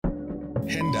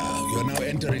And now you are now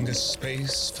entering a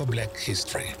space for Black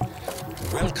history.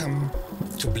 Welcome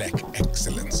to Black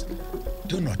excellence.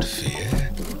 Do not fear,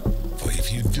 for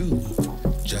if you do,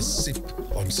 just sip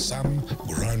on some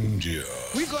grandeur.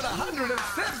 We got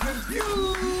 107 views.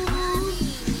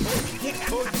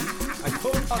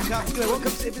 Okay,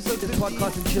 welcome to episode of the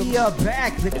podcast and Chiumya. We are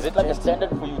back. Is it like a standard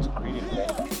for you to greet it back?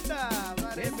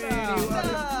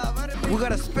 We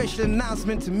got a special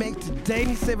announcement to make today,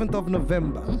 7th of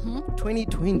November,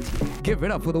 2020. Give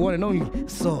it up for the one and only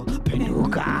Sol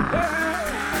Penuka.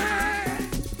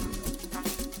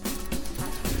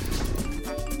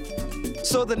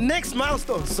 So the next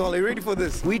milestone, Sol, are you ready for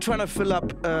this? We're trying to fill up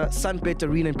Sunbet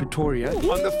Arena in Pretoria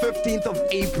on the 15th of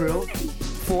April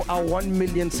for our 1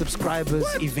 million subscribers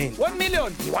event. 1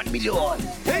 million? 1 million.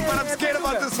 Hey, but I'm scared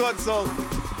about this one, Sol.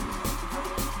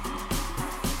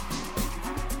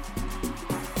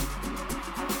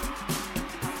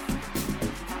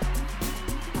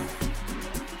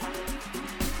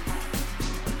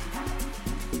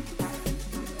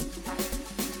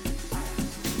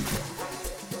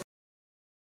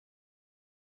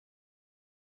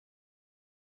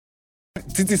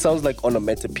 Tsitsi sounds like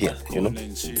onomatopoeia, you know?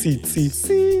 Tsitsi.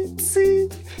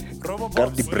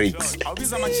 Heartbreaks.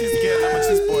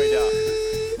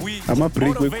 I'm a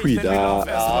break with Queen.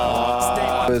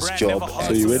 First job.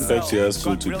 So you went back to your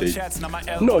school today?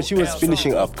 No, she was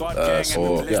finishing up.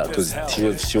 So yeah, because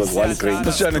she was one grade.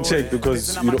 Just trying to check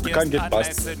because you can't get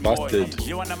busted. No,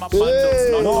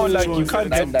 like you can't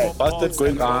get busted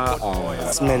going.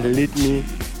 This man lit me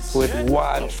with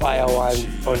one fire one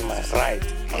on my right.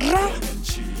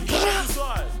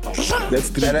 That's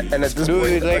three. And at this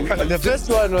point, Like, the first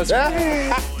one was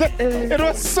It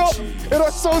was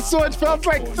so it felt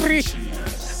like 3.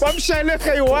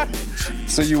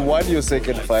 so you won your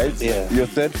second fight. Yeah. Your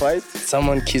third fight.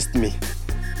 someone kissed me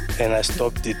and I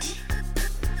stopped it.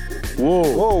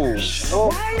 Whoa.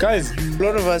 Guys, a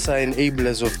lot of us are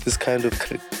enablers of this kind of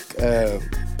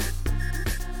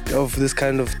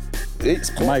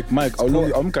Mike, I'm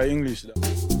English.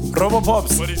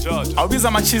 Robopops, awubiza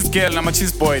ama-cheese girl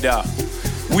nama-cheese boy da.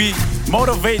 We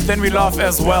motivate, then we laugh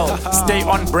as well. Stay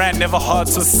on brand, never hard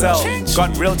to sell.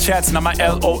 Got real chats, nama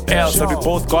LOL. So we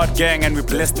both got gang and we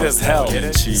blessed as hell.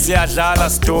 Siyadlala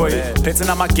story, petting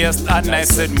nama guest and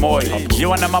nice and moy.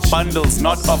 You and nama bundles,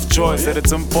 not of joy. Said it's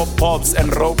some pop-pops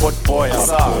and robot boys.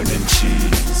 Popcorn and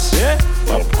cheese. Yeah?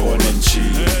 Popcorn and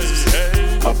cheese.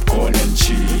 Popcorn and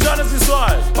cheese. Jonas is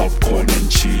wild. Popcorn and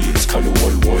cheese. Call the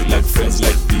world like friends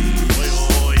like these.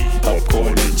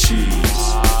 Popcorn and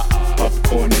cheese.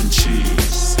 Popcorn and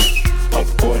cheese.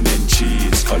 Popcorn and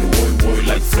cheese. Call the world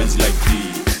like friends like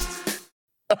these.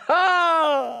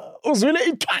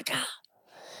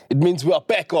 It means we are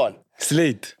back on.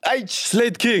 Slate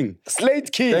King.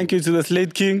 Slate King. Thank you to the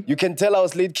Slate King. You can tell our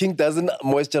Slate King doesn't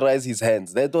moisturize his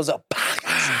hands. That was a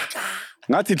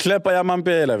Ngathi clapper ya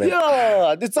mampela vele.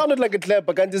 yeah. It sounded like a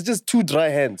clapper, and it's just 2 dry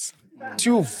hands.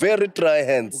 2 very dry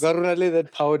hands. Garunale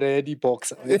that powder Eddie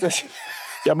box.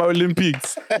 Ya ma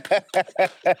Olympics.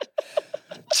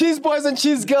 Cheese boys and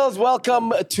cheese girls,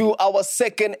 welcome to our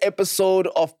second episode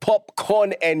of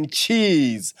Popcorn and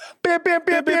Cheese. Beep, beep,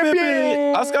 beep, beep,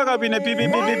 beep. Askaka bine beep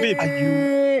beep beep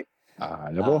beep.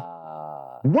 Yabo.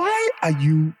 Why are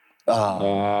you?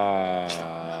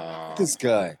 This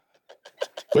guy.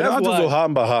 Wena ngathi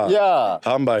uzohamba ha. Yeah.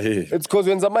 Hamba he. It's because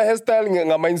when my hairstyle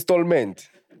ngama installment.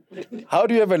 How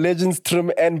do you have a Legends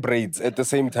trim and braids at the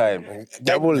same time?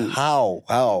 Double. How?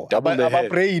 Double the I'm hair. a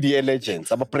Brady Legends.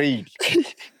 I'm a Brady.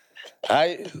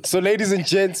 So ladies and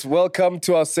gents, welcome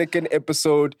to our second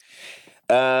episode.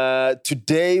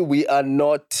 Today we are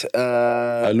not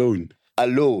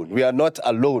Alone. We are not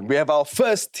alone. We have our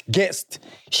first guest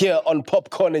here on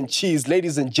Popcorn and Cheese.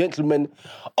 Ladies and gentlemen,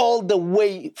 all the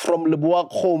way from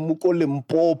Lebowakgomo,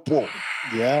 Limpopo.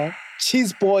 Yeah.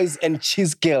 Cheese boys and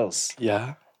cheese girls.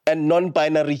 Yeah. And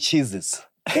non-binary cheeses.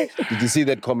 Did you see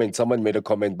that comment? Someone made a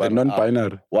comment. But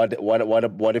non-binary. What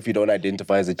if you don't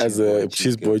identify as a cheese boy? As a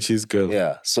cheese boy, cheese girl.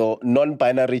 Yeah. So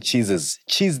non-binary cheeses.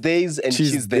 Cheese days and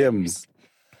cheese thems.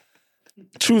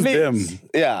 Choose Please. them.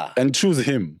 Yeah. And choose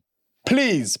him.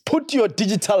 Please put your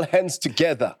digital hands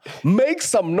together. Make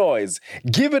some noise.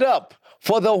 Give it up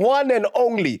for the one and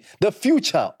only, the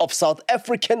future of South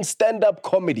African stand-up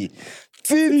comedy.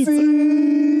 Tsitsi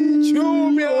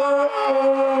Chiumya.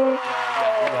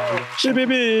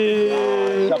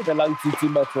 Chapelang Tsitsi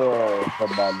mato.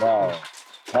 Come on now.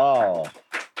 Oh.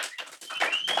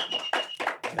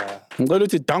 I'm going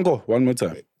to Danko one more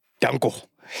time. Danko.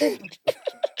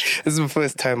 This is the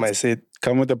first time I said.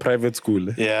 Come with a private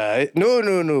school. Yeah.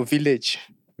 No. Village.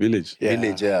 Village. Yeah.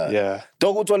 Village, yeah. Yeah.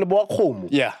 Dog Lebowakgomo.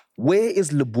 Yeah. Where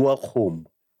is Lebowakgomo?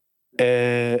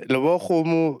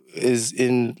 Lebowakgomo is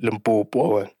in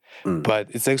Limpopo, but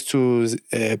it's next to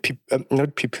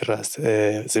not Pipiras,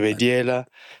 Zebediela,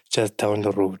 just down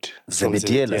the road.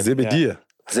 Zebedia.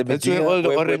 That's where all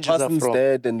the oranges are from.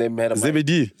 Dead and they made a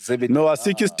Zebedi. No, I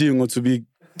think it's doing to be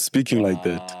speaking like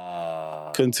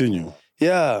that. Continue.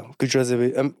 Yeah, good job,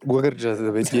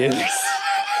 Zebediela.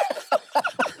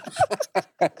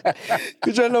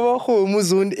 Good job, Lebowakgomo,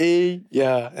 Zone A.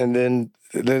 Yeah, and then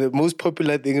the most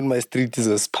popular thing in my street is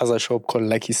a spaza shop called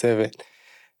Lucky 7.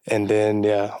 And then,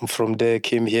 yeah, from there,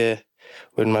 came here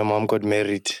when my mom got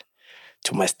married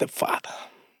to my stepfather.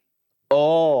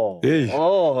 Hey.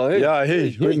 Yeah,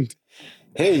 hey.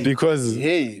 Hey. Because...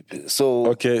 Hey. So...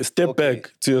 Okay, step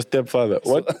back to your stepfather.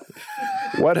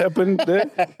 What happened there?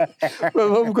 My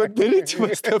mom got married to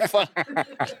my stepfather.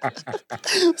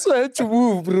 So I had to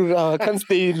move, bro. I can't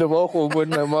stay in Lebowakgomo when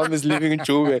my mom is living in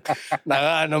Chiumya.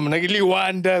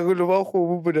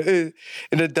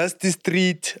 In a dusty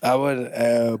street.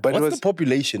 What's the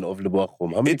population of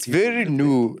Lebowakgomo? It's very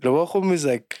new. Lebowakgomo is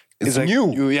like... It's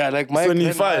new. Yeah, like my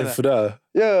 25,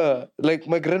 yeah, like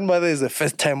my grandmother is a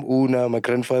first-time owner. My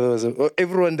grandfather was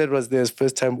everyone that was there is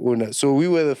first-time owner. So we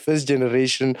were the first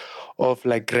generation of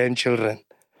like grandchildren.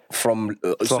 So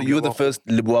you were the first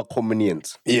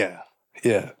Lebowakgomians? Yeah.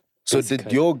 So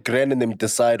did your grand and them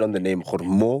decide on the name?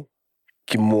 Mo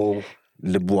Kimo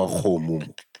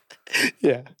Lebowakgomo.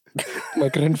 Yeah. My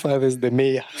grandfather is the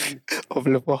mayor of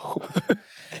Lebowakgomo.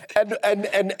 And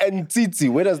Tsitsi,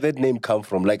 where does that name come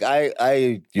from? Like I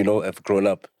have grown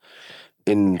up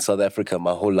in South Africa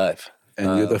my whole life.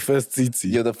 And you're the first Tsitsi.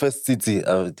 You're the first Tsitsi.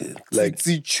 Like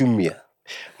Chiumya.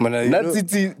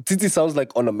 Tsitsi sounds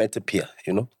like onomatopoeia,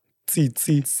 you know?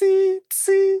 Tsitsi.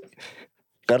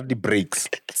 Gardi breaks.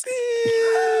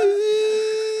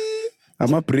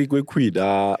 I'm a break with quid.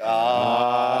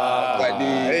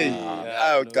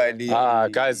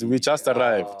 Guys, we just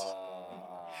arrived.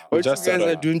 What you guys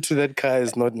are doing to that car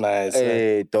is not nice.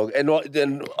 Hey, dog.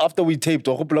 And after we taped,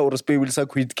 I hope we'll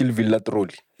quit kill Villa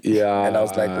Trolley. Yeah. And I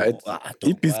was like,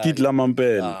 biscuit la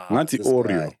mampel. Ngati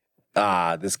Oreo.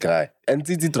 This guy. And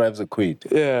Tsitsi drives a quid.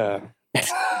 Yeah.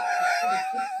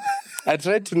 I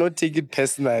try to not take it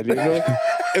personal, you know.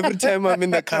 Every time I'm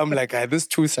in the car, I'm like, this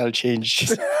too shall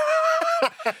change.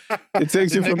 It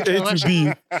takes you from A to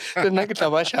B.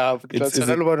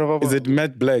 Is it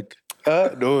matte black?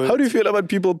 No. How do you feel about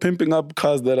people pimping up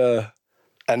cars that are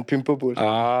unpimpable?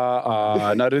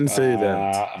 And I didn't say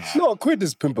that. No, quid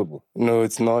is pimpable. No,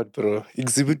 it's not, bro.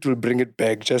 Exhibit will bring it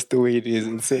back just the way it is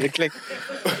and say it like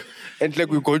and like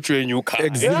we go to a new car.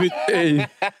 Exhibit A.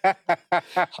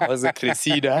 How's a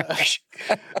Cressida?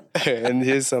 And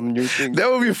here's some new things. That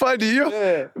would be funny,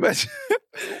 Yeah. But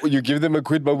you give them a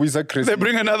quid, but we say Cressida. They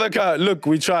bring another car. Look,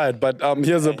 we tried, but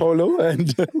here's a Polo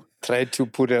and tried to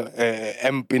put a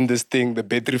amp in this thing. The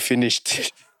battery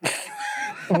finished.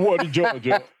 What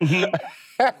Georgia?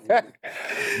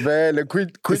 Well, a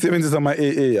quid. Seven is on my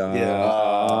AA.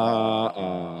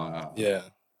 Yeah.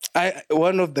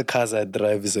 One of the cars I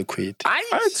drive is a quid.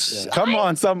 Come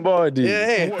on, somebody.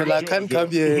 Yeah, but I can't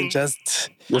come here and just...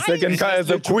 The second car is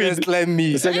a quid. Like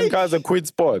me. The second car is a quid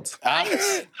sport.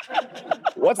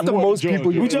 What's the most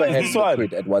people you've ever had with a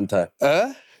quid at one time?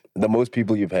 The most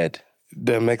people you've had?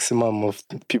 The maximum of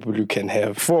people you can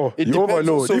have. Before you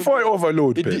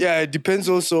overload. It depends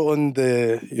also on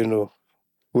the,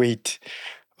 weight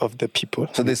of the people.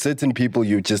 So there's certain people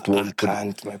you just won't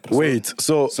can't. Wait,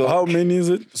 so how many is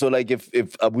it? So like if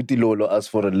Abuti Lolo asks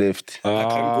for a lift, I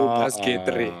can't go past gate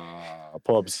 3.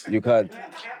 Pops. You can't.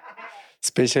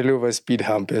 Especially over speed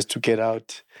hump, has to get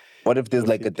out. What if there's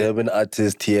like a Durban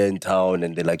artist here in town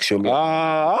and they like show me? Which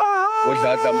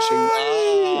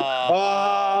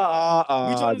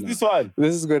one is this one?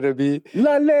 This is gonna be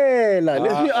Lalela.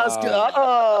 Let me ask you.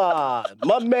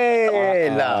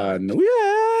 Mamela.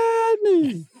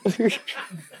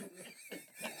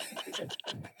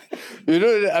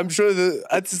 I'm sure the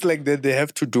artists like that, they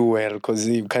have to do well because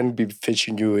you can't be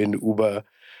fetching you in Uber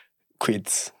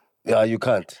quids. Yeah, you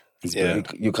can't.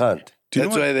 You can't.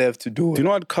 That's why they have to do well. Do you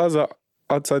know what cars are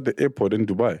outside the airport in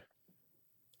Dubai?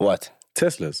 What?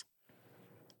 Teslas.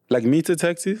 Like meter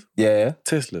taxis? Yeah.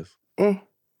 Teslas.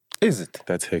 Is it?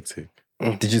 That's hectic.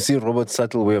 Did you see Robert's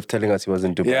subtle way of telling us he was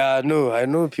in Dubai? Yeah, no, I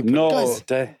know people. No, guys.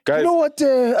 You know what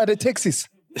are the taxis?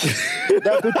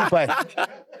 That go to buy.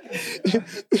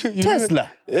 Tesla.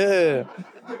 Yeah.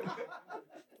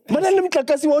 When I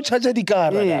charge the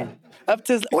car.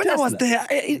 When I was there,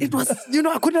 it was,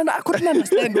 I couldn't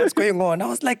understand what's going on. I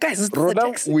was like, guys, this is a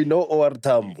taxi. We know our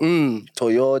term.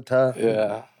 Toyota.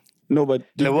 Yeah. No, but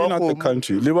you've been out the Lebowakgomo.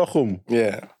 country. Lebowakgomo.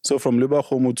 Yeah. So from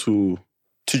Lebowakgomo to...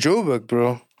 To Joburg,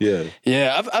 bro. Yeah.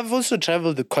 Yeah, I've also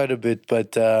traveled quite a bit,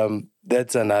 but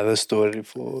that's another story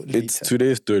for later. It's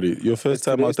today's story. Your first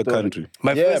time out the country.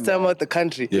 My Yeah, first time out the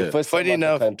country. Yeah. First Funny time out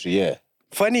enough, the country, yeah.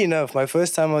 funny enough, my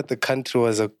first time out the country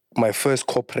was my first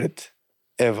corporate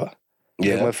ever.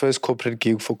 Yeah. Like my first corporate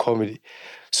gig for comedy.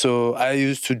 So I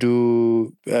used to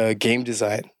do game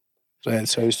design, right?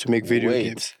 So I used to make video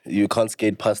games. You can't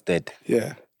skate past that.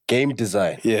 Yeah, Game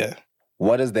design. yeah.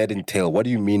 What does that entail? What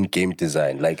do you mean game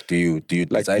design? Like, do you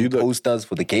Like, design you the- posters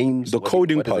for the games? The What-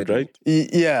 coding what does part, that mean? right?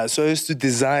 Yeah, so I used to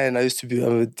design. I used to be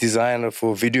a designer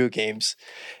for video games,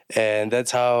 and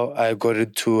that's how I got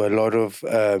into a lot of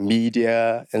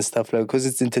media and stuff like. Because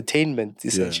it's entertainment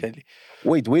essentially.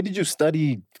 Wait, where did you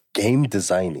study game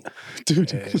designing? Dude.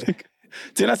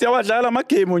 Thina siyabadlala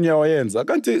ama-game onyawayenza.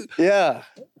 Kanti Yeah,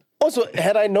 Also,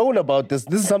 had I known about this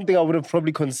is something I would have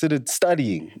probably considered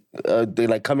studying,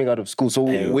 like coming out of school. So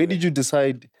where did you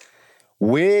decide,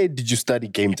 where did you study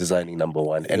game designing, number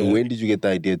one? And when did you get the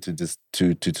idea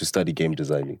to study game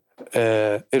designing?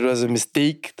 it was a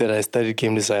mistake that I studied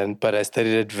game design, but I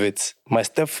studied at WITS. My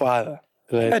stepfather,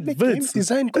 right? at Wits.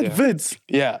 Design, At Wits.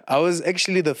 Yeah, I was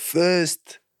actually the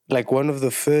first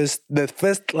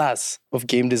class of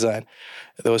game design.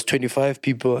 There was 25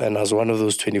 people and I was one of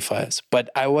those 25s. But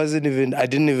I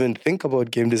didn't even think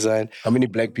about game design. How many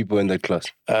black people in that class?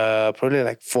 Probably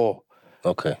like 4.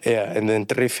 Okay. Yeah, and then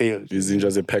 3 failed. These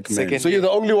ninjas a Pac-Man. Second- So you're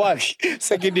the only one.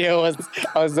 Second year I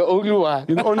was the only one.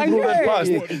 You're the only group that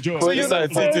passed. So you're the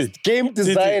Tsitsi. first game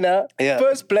designer, Yeah.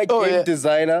 first black Oh, game yeah.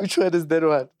 designer. Which one is that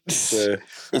one?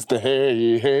 It's the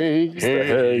hey.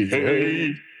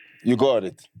 You got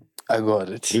it. I got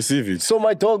it. Receive it. So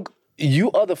my dog,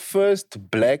 you are the first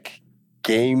black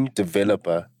game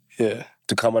developer Yeah.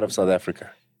 to come out of South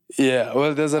Africa. Yeah.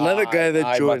 Well, there's another guy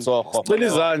that joined. Cela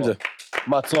izandla.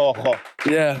 Matsoho.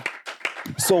 Yeah.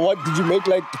 So what did you make,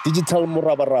 like digital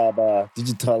murabaraba,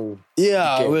 digital?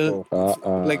 Yeah. Gecko?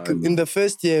 Well, like in the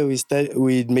first year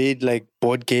we made like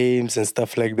board games and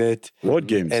stuff like that. Board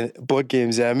games. And board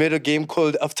games, yeah. I made a game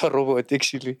called After Robot,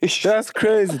 actually. That's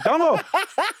crazy. Damo.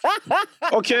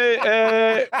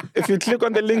 Okay, if you click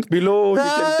on the link below, you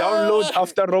can download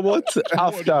After Robot.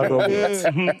 After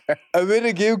Robot. I made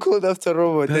a game called After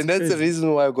Robot, and that's the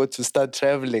reason why I got to start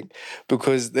traveling,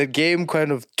 because the game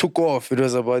kind of took off. It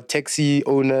was about taxi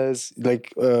owners,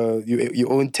 like you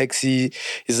own taxi,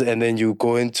 and then you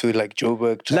go into like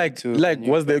Joburg.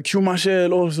 Was there a Q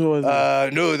Marshall also?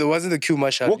 No, there wasn't a Q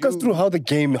Marshall. Walk us through how the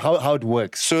game, how it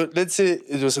works. So let's say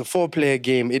it was a 4-player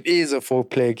game. It is a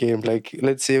 4-player game. Like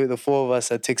let's say the 4 of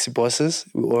us are taxi bosses,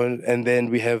 and then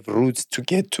we have routes to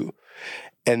get to.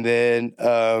 And then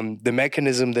the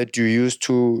mechanism that you use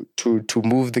to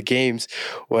move the games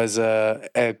was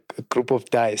a group of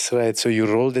dice, right? So you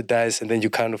roll the dice and then you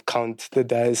kind of count the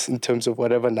dice in terms of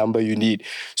whatever number you need.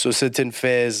 So certain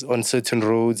fares on certain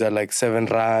roads are like 7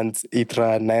 rand, 8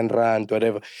 rand, 9 rand,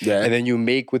 whatever. Yeah. And then you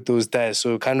make with those dice.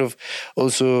 So kind of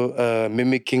also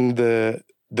mimicking the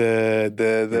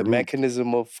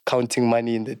mechanism of counting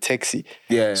money in the taxi.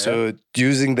 Yeah. So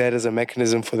using that as a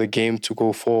mechanism for the game to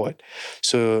go forward.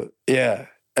 So yeah,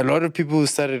 a lot of people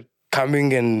started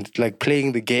coming and like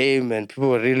playing the game, and people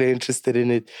were really interested in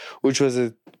it, which was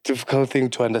a difficult thing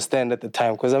to understand at the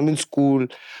time because I'm in school.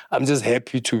 I'm just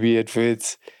happy to be at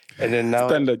Wits. And then now...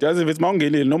 Standard. As if it's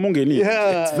Maungenil, no Maungenil.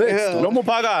 Yeah, It's Wits. yeah. No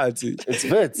Mupagati. It's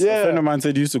Wits. A friend of mine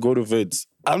said he used to go to Wits.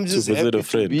 I'm just to visit happy a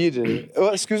friend. to be there. Oh,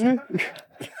 excuse me?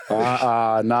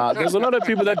 Nah. There's a lot of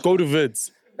people that go to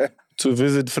Wits to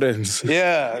visit friends.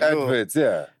 Yeah. no. Wits,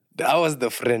 yeah. I was the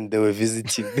friend they were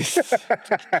visiting.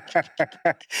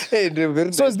 Hey, they're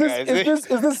very So nice guys.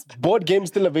 is this board game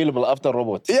still available after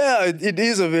Robot? Yeah, it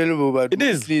is available, but It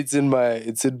is. mostly it's in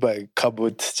my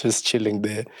cupboard, just chilling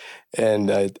there,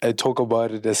 and I talk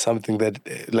about it as something that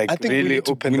like I think really we need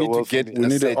to, opened we the need to world. get for We me. a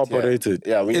need to set operate here. it.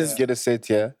 Yeah, we need to get a set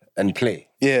here and play.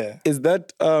 Yeah. Is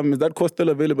that course still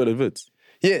available at Wits?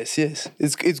 Yes.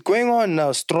 It's going on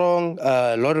now, strong.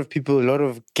 A lot of people, a lot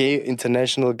of gay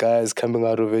international guys coming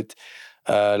out of it.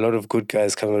 A lot of good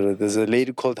guys coming out of it. There's a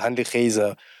lady called Handi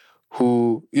Geyser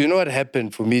who, you know what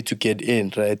happened for me to get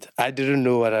in, right? I didn't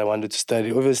know what I wanted to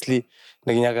study. Obviously,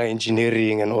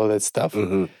 engineering and all that stuff.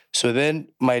 Mm-hmm. So then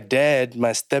my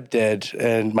stepdad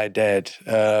and my dad,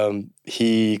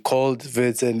 he called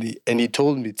Wits and he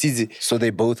told me, Tsitsi. So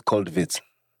they both called Wits.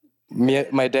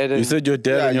 my dad and You said your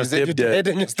dad and your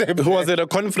stepdad. Was it a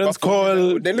conference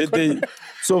call?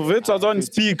 So Vits was on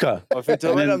speaker.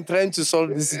 when I'm trying to solve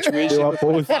this situation with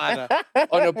my father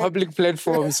on a public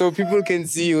platform so people can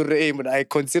see your aim, and I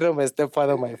consider my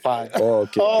stepfather my father. Oh,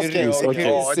 okay. Okay.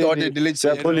 Oh, I thought they deleted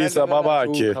it. Police are baba.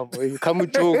 Come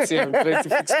and talk, say I'm trying to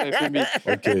fix my family.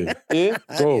 Okay. Yeah?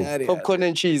 Go. Popcorn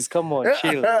and cheese, come on,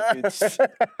 chill.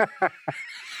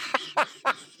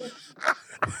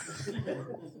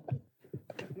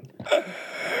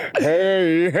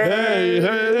 Hey.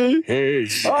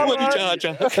 What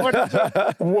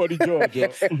Georgia?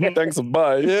 Thanks,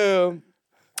 bye. Yeah.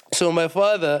 So my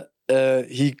father,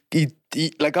 he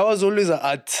like I was always an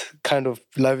art kind of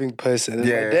loving person.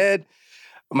 And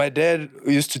my dad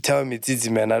used to tell me, Tsitsi,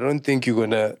 man, I don't think you're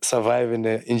gonna survive in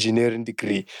an engineering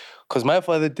degree. Because my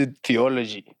father did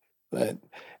theology. Right?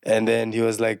 And then he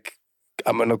was like,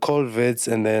 I'm gonna call Vets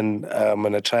and then I'm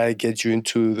gonna try to get you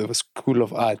into the School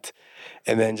of Art.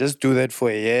 And then just do that for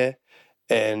a year.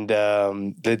 And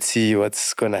let's see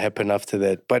what's gonna happen after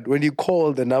that. But when he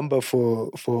called the number for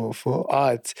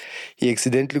art, he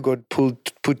accidentally got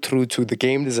put through to the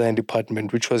game design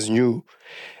department, which was new.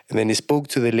 And then he spoke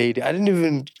to the lady. I didn't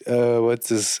even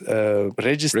register for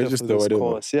this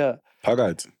course. Yeah.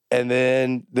 Pagat. And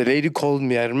then the lady called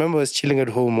me. I remember I was chilling at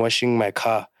home washing my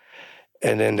car.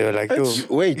 And then they were like, yo.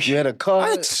 Wait, you had a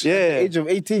car at the age of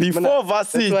 18? Before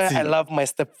varsity. That's why I love my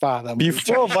stepfather.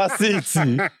 Before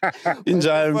varsity. In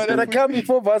Jam. You had a car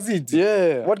before varsity?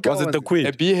 Yeah. What car Was it the A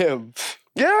Quid? BM.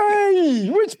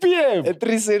 Yay! Which PM? A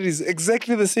 3 Series.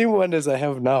 Exactly the same one as I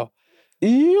have now.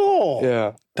 Yo!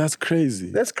 Yeah. That's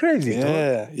crazy. That's crazy,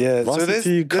 dog. Yeah.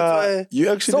 Varsity that's car. why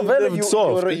You actually So, Vela, lived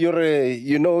soft.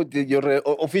 you're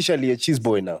officially a cheese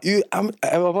boy now. I'm on.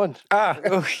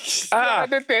 Come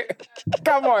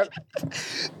on.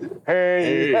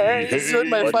 Hey. This is when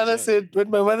my mother said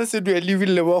we are leaving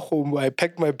Lebowakgomo, I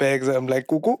packed my bags. I'm like,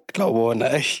 Kuku,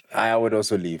 I would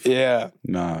also leave. yeah.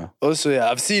 Nah. Also,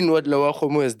 yeah, I've seen what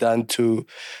Lebowakgomo has done to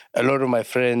a lot of my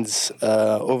friends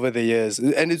over the years.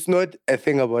 And it's not a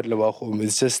thing about Lebowakgomo.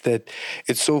 It's just that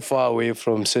it's so far away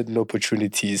from certain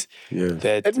opportunities. Yeah.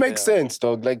 That It makes sense,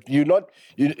 dog. Like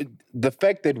the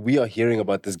fact that we are hearing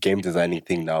about this game designing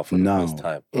thing now for the first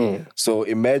time. So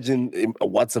imagine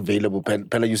what's available.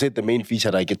 Pella, you said the main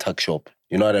feature like a tuck shop.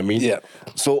 You know what I mean? Yeah.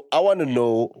 So I want to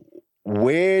know,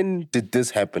 when did this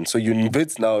happen? So you're in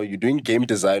Wits now, you're doing game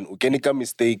design. Ukenika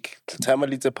mistake, time a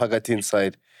little pagati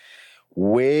inside.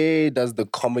 Where does the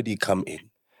comedy come in?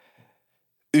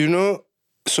 You know,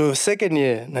 so second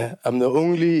year, I'm the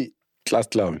only Class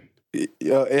clown.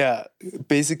 yeah,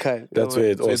 basically. That's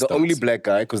where it So all you're the starts. only black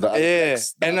guy because the other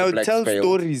blacks, and I would tell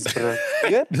stories, bro.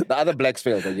 Yeah? The other blacks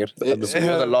failed, I guess. So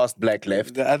you're the last black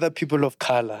left. The other people of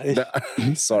color.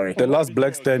 Sorry. The last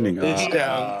black standing.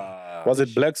 Yeah. Was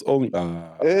it blacks only?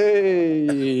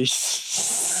 Hey.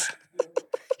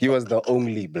 He was the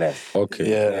only black. Okay.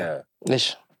 Yeah.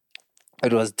 Ish.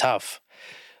 It was tough.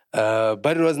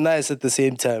 But it was nice at the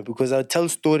same time because I would tell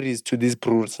stories to these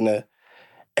pros.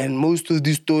 And most of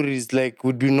these stories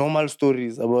would be normal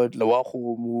stories about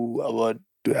Lebowakgomo, about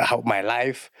how my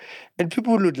life. And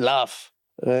people would laugh.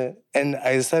 And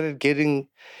I started getting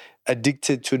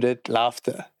addicted to that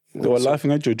laughter. They were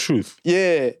laughing at your truth.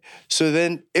 Yeah. So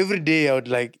then every day I would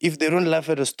if they don't laugh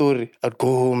at a story, I'd go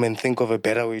home and think of a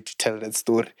better way to tell that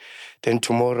story. Then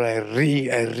tomorrow I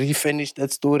refinish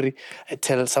that story.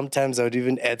 Sometimes I would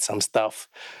even add some stuff.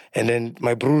 And then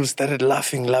my bro started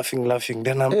laughing.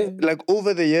 Then I'm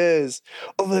over the years,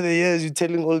 you're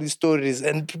telling all these stories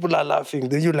and people are laughing.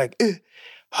 Then you're like,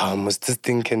 almost this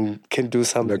thing can do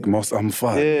something. Like, most I'm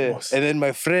fine. Yeah. And then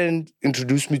my friend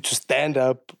introduced me to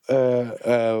stand-up,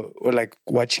 or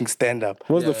watching stand-up.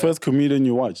 Who was the first comedian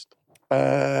you watched?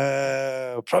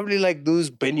 Probably those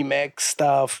Benny Mac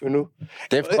stuff, you know.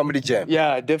 Def Comedy Jam.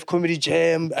 Yeah, Def Comedy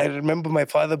Jam. I remember my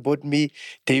father bought me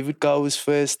David Gow's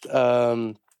first,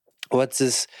 I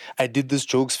did this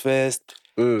jokes first.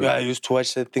 Yeah, I used to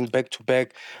watch that thing back to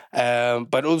back.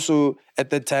 But also, at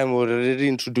that time, we were already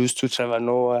introduced to Trevor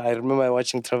Noah. I remember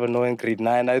watching Trevor Noah in grade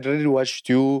 9. I already watched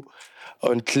you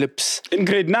on clips. In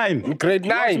grade 9? In grade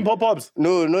 9? Pop-ups?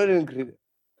 No, not in grade...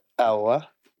 What?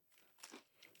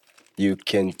 You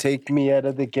can take me out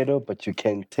of the ghetto, but you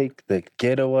can't take the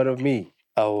ghetto out of me.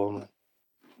 Man.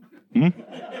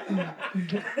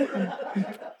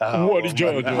 What did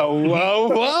you do?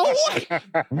 Wow.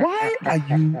 Why are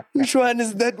you... Which one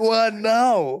is that one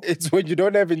now? It's when you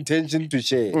don't have intention to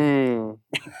share.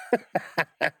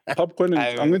 Popcorn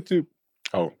and... I'm going to...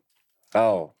 Oh.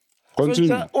 Oh.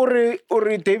 Continue. Uri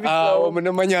David.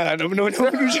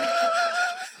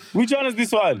 Which one is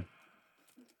this one?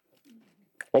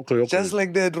 Okay. Just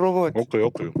like that robot.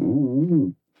 Okay.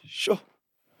 Sure.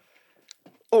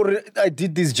 Or I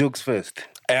did these jokes first.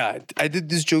 Yeah, I did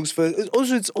these jokes first.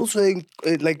 It's also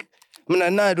like, I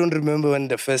mean, now I don't remember when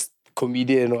the first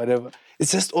comedian or whatever.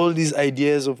 It's just all these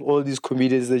ideas of all these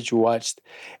comedians that you watched,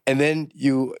 and then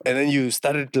you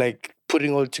started like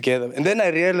putting all together. And then I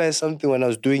realized something when I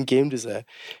was doing game design,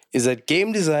 is that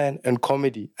game design and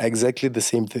comedy are exactly the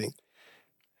same thing.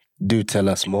 Do tell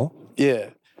us more.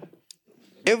 Yeah.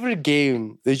 Every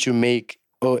game that you make,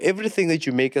 or everything that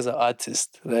you make as an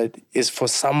artist, right, is for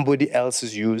somebody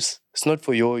else's use. It's not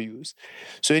for your use.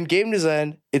 So in game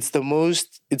design, it's the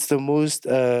most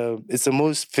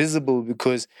visible,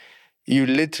 because you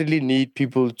literally need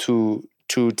people to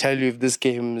tell you if this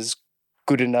game is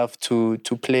good enough to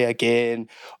play again,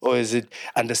 or is it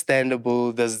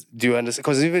understandable? Do you understand?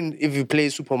 Because even if you play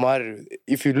Super Mario,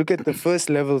 if you look at the first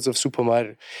levels of Super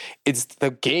Mario, it's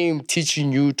the game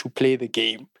teaching you to play the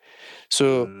game.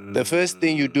 So the first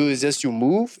thing you do is just you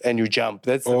move and you jump.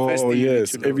 That's the first thing you need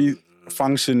to know. Every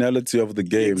functionality of the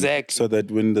game. Exactly. So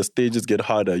that when the stages get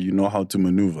harder, you know how to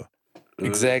maneuver.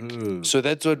 Exactly. So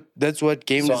that's what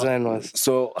game design was.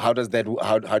 So how does that?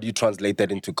 How do you translate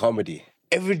that into comedy?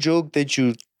 Every joke that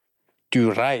you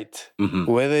write,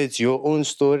 whether it's your own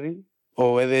story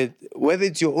or whether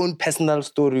it's your own personal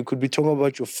story, you could be talking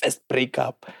about your first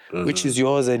breakup, which is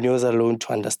yours and yours alone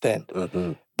to understand.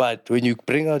 But when you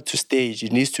bring out to stage,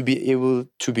 it needs to be able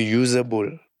to be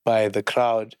usable by the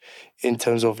crowd in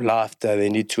terms of laughter. They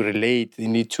need to relate. They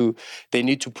need to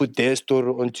put their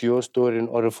story onto your story in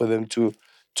order for them to.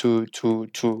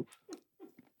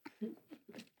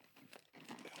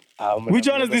 Which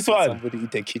one is this one? Somebody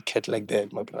eat a Kit Kat like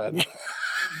that, my brother.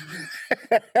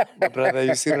 My brother,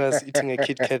 you serious eating a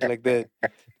Kit Kat like that?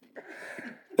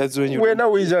 That's when you. When are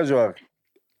we judge?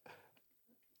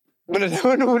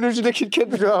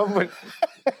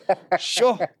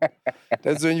 Sure.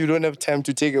 That's when you don't have time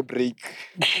to take a break.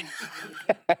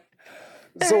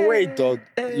 So wait, dog.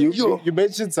 You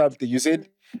mentioned something. You said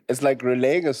it's like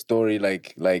relaying a story,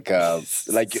 like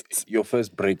your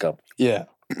first breakup. Yeah.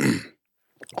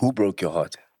 Who broke your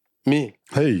heart? Me.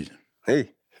 Hey.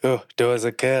 Oh, there was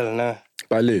a girl, nah.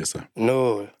 Palesa.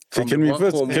 No. Okay, can we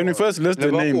first list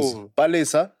the names?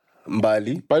 Palesa,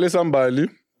 Mbali. Palesa Mbali.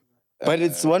 But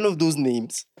it's one of those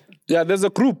names. Yeah, there's a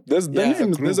group. There's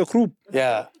a group.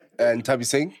 Yeah. And Tabi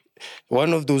Singh?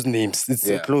 One of those names. It's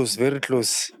close, very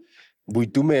close.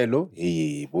 Buitumelo.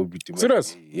 Hey, Buitumelo.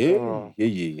 Serious?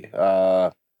 Yeah.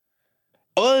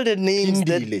 All the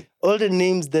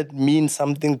names that mean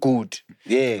something good.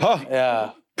 Yeah. Huh.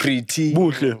 Yeah. Pretty.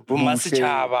 Buhle.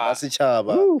 Masichaba.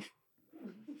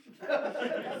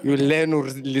 You learn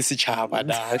Lisichaba.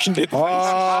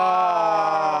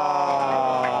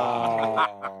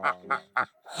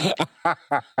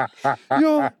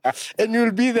 Yo, and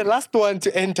you'll be the last one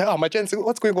to enter. Oh, my chance,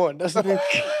 what's going on? That's the thing.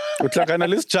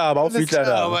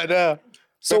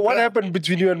 So what happened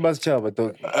between you and Maschaba,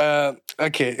 dog?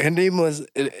 Okay, her name was,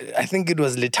 I think it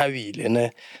was Letavile.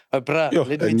 And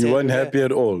you weren't happy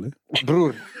at all.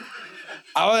 Bro,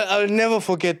 I'll never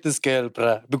forget this girl,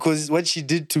 bruh, because what she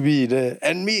did to me,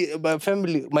 and me, my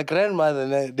family, my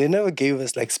grandmother, they never gave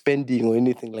us like spending or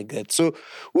anything like that. So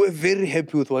we're very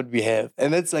happy with what we have.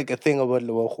 And that's like a thing about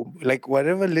Lebowakgomo. Like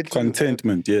whatever little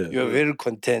contentment, you're very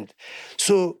content.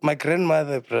 So my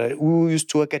grandmother, bruh, who used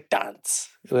to work at dance,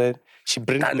 right? She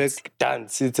brings back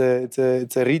dance. It's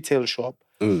a retail shop.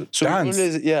 So Dance?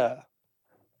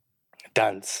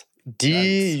 Dance.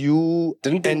 DUNNS.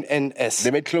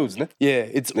 They made clothes, no? Yeah,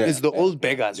 it's the old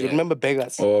Beggars. You remember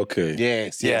Beggars? Okay.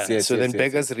 Yes. So then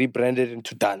Beggars rebranded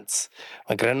into Dance.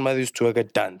 My grandmother used to work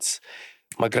at Dance.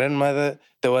 My grandmother,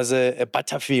 there was a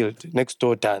Butterfield next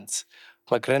door Dance.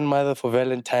 My grandmother for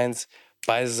Valentine's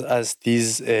buys us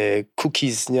these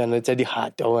cookies,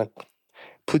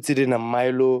 puts it in a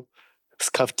Milo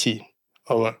scuff tea.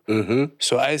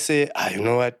 So I say, you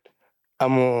know what?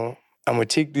 I'm gonna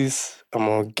take this. I'm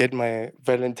gonna get my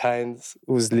Valentine's,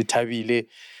 who's Litabile.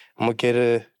 I'm gonna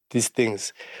get these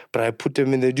things. But I put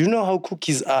them in there. Do you know how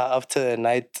cookies are after a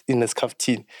night in a scuff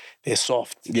tin? They're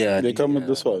soft. Yeah. They come with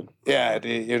this one. Yeah,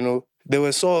 they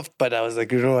were soft, but I was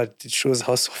like, you know what? It shows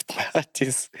how soft my heart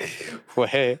is for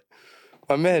her.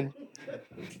 My man.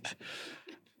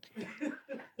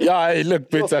 Yeah, hey, look,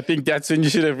 Pits, I think that's when you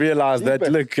should have realized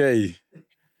that, look, hey.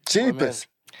 Cheapest.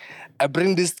 I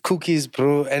bring these cookies,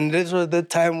 bro. And this was the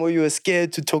time where you were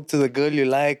scared to talk to the girl you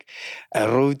like. I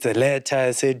wrote a letter.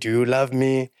 I said, do you love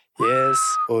me? Yes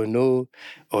or no?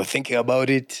 Or thinking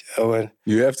about it.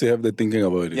 You have to have the thinking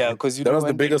about it. Yeah, because that was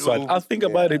the biggest one. I'll think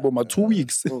about it for my 2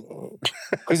 weeks.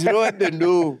 Because you don't want to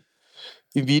know.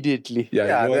 Immediately.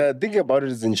 Yeah, you know, the thinking about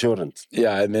it is insurance.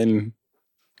 yeah, and then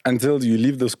until you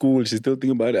leave the school, she's still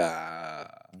thinking about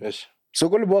So,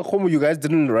 Lebowakgomo, you guys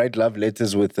didn't write love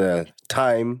letters with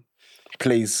time,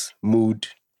 place, mood,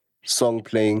 song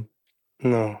playing?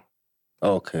 No.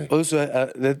 Okay. Also,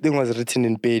 that thing was written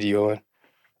in Pedio.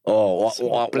 Oh,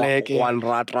 black, yeah. one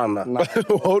rat runner.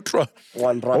 Ultra.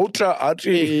 One rat. Ultra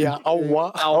Archie. Yeah,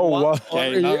 awa. Awa.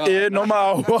 Eh, no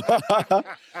ma awa.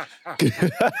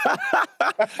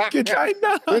 Ke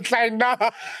China.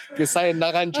 Ke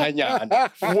signa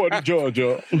kanjanyana. What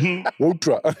Georgia?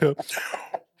 Ultra.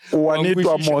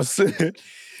 Wanitwa mos.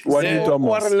 Wanitwa Or a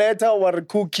mos. letter or a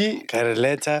cookie. Got a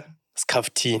letter,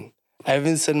 scuffed. I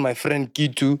even sent my friend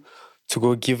Kitu to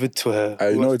go give it to her.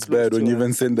 I Who know was it's close bad to when you her.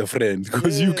 even send a friend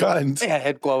because you can't. I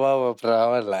had Kwawawa, bro. I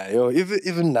was like, yo,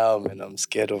 even now, man, I'm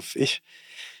scared of ish.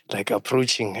 Like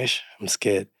approaching ish. I'm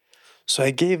scared. So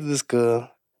I gave this girl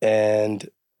and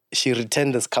she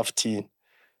returned the scuffed.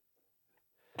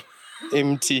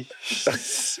 Empty.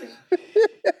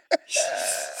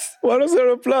 What was her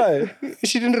reply?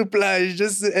 She didn't reply. She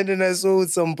just and then I saw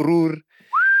some broer.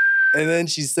 And then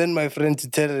she sent my friend to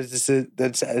tell her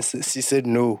she said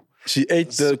no. She ate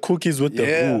the cookies with the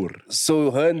Yeah. brewer. So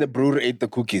her and the brewer ate the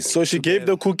cookies. So she gave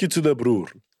the cookie to the brewer.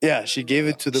 Yeah, she gave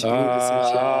it to the broer.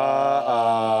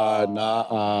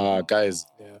 Guys.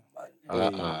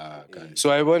 Guys. So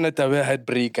I wanted to have a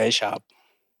heartbreak. I sharp.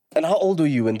 And how old were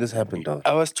you when this happened, dog?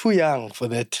 I was too young for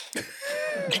that.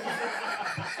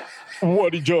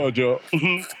 What did Georgia?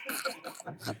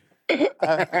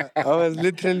 I was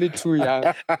literally too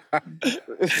young.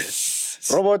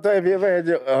 Roberto, have you ever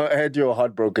had your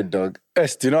heart broken, dog?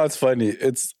 Yes, do you know what's funny?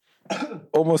 It's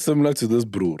almost similar to this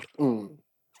brewer.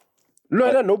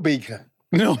 No baker.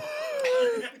 No.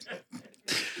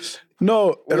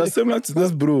 No, it was similar to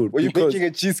this brewer. Were you baking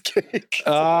a cheesecake?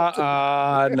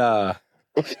 Nah.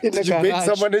 Did you make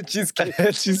someone a cheesecake?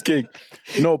 Cheesecake.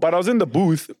 No, but I was in the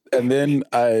booth and then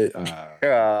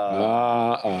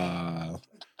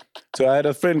So I had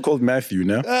a friend called Matthew,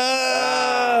 no?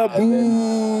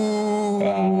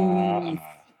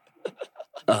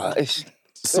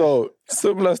 So,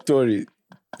 similar story.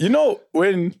 You know,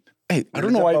 when, hey, I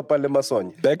don't know why,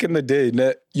 back in the day,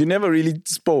 you never really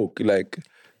spoke. Like,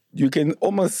 you can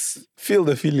almost feel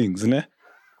the feelings, ne?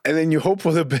 And then you hope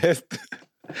for the best.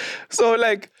 So,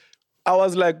 like, I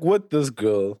was like with this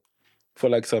girl for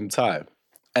like some time.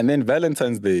 And then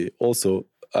Valentine's Day also,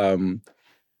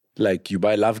 like you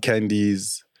buy love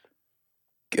candies,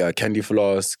 candy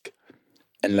floss,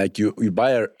 and like you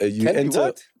buy you Candy enter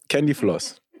what? candy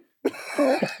floss.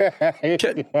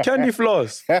 Candy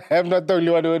floss. I'm not the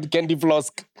only one who had candy floss.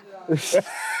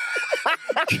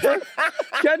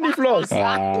 Candy floss.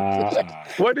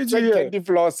 What did you hear? Candy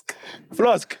floss.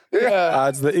 Flosk. Yeah.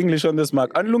 It's the English on this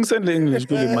mark. Unlung send the English,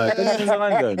 Mike.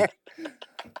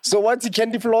 So what's the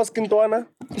candy floss, Kintwana?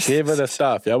 Gave her the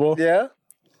stuff, yabo? Yeah?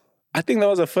 I think that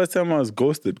was the first time I was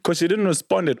ghosted because she didn't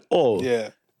respond at all.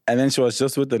 Yeah. And then she was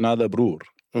just with another brewer.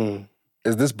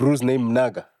 Is this brew's name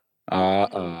Naga?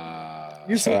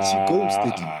 You said she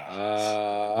ghosted you.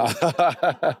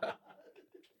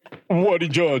 What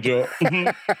in Georgia?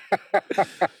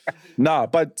 Nah,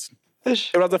 but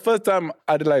it was the first time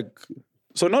I'd like,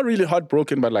 so not really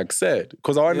heartbroken, but like sad.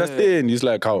 Because I understand. It's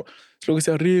like how, you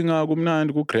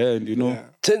know.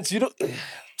 Since you don't...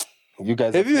 You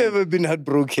guys Have you ever been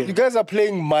heartbroken? You guys are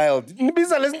playing mild.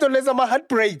 Nibisa, listen to less of my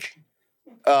heartbreak.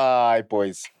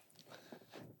 Boys.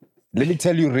 Let me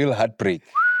tell you real heartbreak.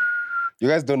 You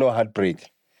guys don't know heartbreak.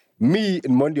 Me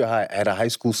in Mondio High, I had a high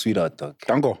school sweetheart, dog.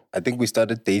 Tango. I think we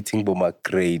started dating by my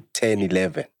grade 10,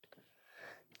 11.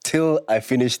 Till I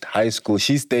finished high school.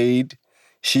 She stayed.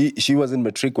 She was in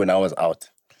matric when I was out.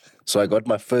 So I got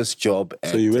my first job.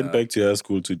 So you went back to her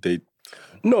school to date?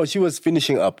 No, she was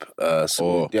finishing up. Yeah,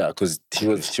 because she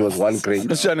was one grade. I'm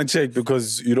just trying to check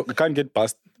because you can't get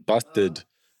busted.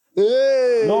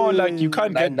 Hey. No, like you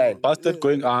can't get 9-9. busted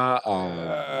going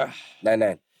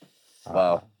 9-9.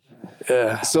 Wow.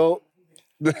 Yeah. So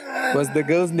Was the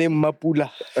girl's name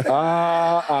Mapula?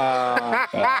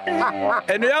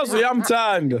 And uyazi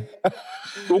uyamthanda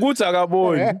ukuthi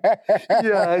akaboni.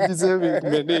 Yeah, I deserve it.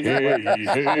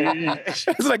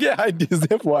 It's like, yeah, I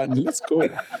deserve one. Let's go.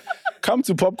 Come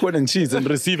to Popcorn and Cheese and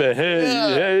receive a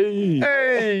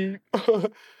hey.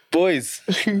 boys,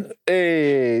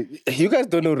 hey, you guys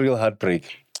don't know real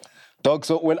heartbreak. Dog,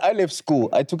 so when I left school,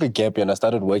 I took a gap year and I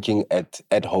started working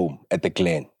at home, at the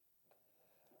Glen.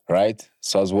 Right?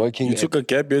 So I was working... You took a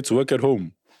gap year to work at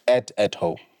home? At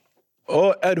home.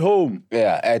 Oh, at home?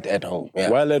 Yeah, at home. Yeah.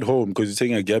 While at home, because you're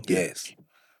taking a gap year? Yes.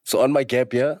 So on my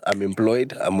gap year, I'm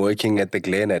employed. I'm working at the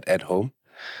Glen at home.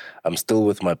 I'm still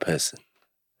with my person.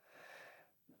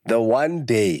 The one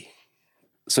day,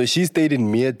 so she stayed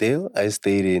in Meredale, I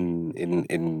stayed in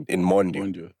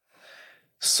Mondio.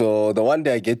 So the one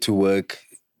day I get to work,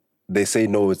 they say,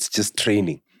 no, it's just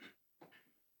training.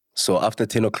 So after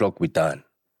 10 o'clock, we're done.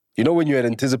 You know when you had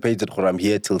anticipated, I'm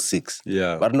here till 6.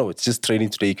 Yeah. But no, it's just training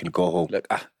today, you can go home.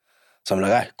 So I'm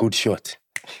like, good shot.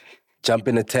 Jump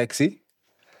in a taxi.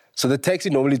 So the taxi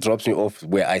normally drops me off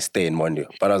where I stay in Mondio.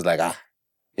 But I was like,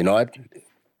 you know what?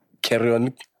 Carry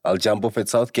on. I'll jump off at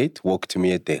Southgate, walk to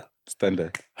Meredale.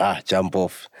 Standard. Jump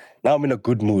off. Now I'm in a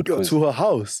good mood. To her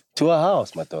house. To her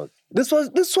house, my dog. This was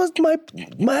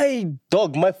my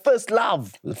dog, my first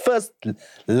love.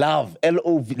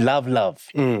 L-O-V, love.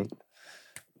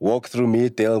 Walk through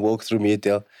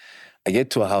Meredale. I get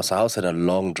to a house. A house had a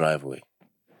long driveway.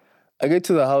 I get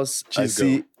to the house, I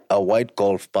see a white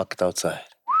Golf parked outside.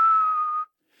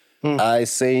 I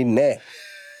say, nah.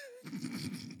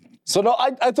 So no,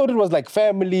 I thought it was like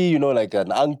family, you know, like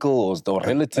an uncle or the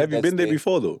relative. Have you been there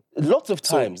before though? Lots of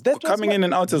times. So coming in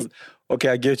and out is, okay,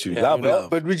 I get you. Yeah, love.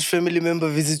 But which family member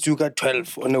visits you at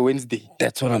 12 on a Wednesday?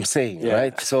 That's what I'm saying,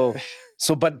 right? So,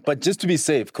 but just to be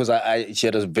safe, because she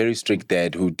had a very strict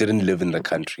dad who didn't live in the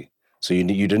country. So you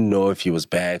didn't know if he was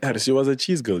back. She was a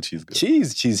cheese girl.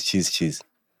 Cheese.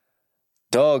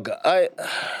 Dog, I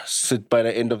sit by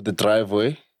the end of the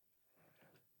driveway.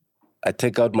 I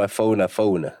take out my phone, I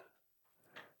phone her.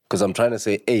 Because I'm trying to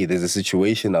say, hey, there's a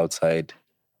situation outside.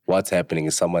 What's happening?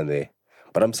 Is someone there?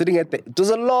 But I'm sitting it was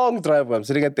a long driveway. I'm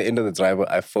sitting at the end of the driveway.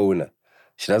 I phone her.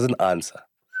 She doesn't answer.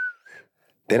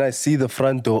 Then I see the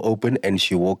front door open and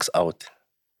she walks out.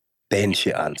 Then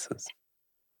she answers.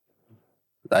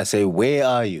 I say, where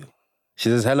are you? She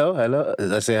says, hello.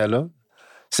 I say, hello.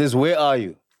 She says, where are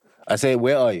you? I say,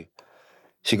 where are you?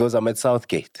 She goes, I'm at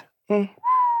Southgate.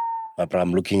 My bro,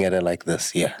 I'm looking at her like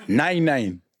this, yeah.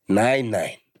 99.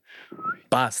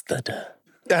 Bastard.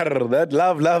 That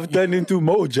love turned into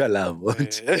Moja love.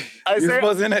 This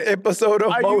was in an episode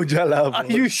of Moja love. Are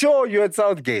you sure you're at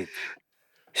Southgate?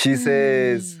 She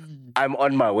says, I'm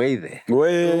on my way there.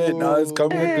 Wait, now it's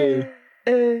coming again.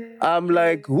 I'm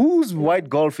like, whose white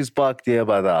Golf is parked here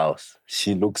by the house?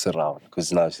 She looks around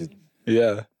because now she's...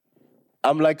 Yeah.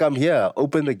 I'm like, I'm here.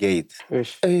 Open the gate.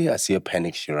 Hey, I see a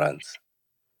panic. She runs.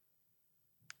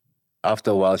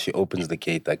 After a while, she opens the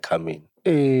gate. I come in.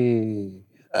 Hey.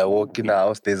 I walk in the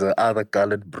house. There's another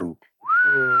colored brew.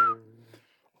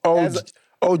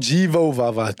 Jivo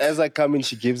Vavat. As I come in,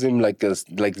 she gives him like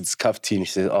this cuff tea.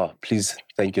 She says, oh, please,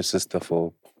 thank you, sister,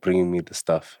 for bringing me the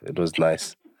stuff. It was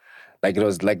nice.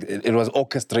 It was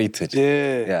orchestrated.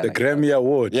 Yeah. The Grammy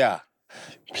Award. Yeah.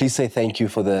 Please say thank you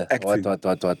for the acting.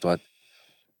 What.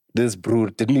 This brew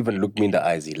didn't even look me in the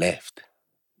eyes. He left.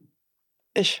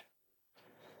 Ish.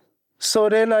 So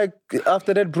then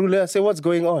after that brew, I say, what's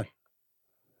going on?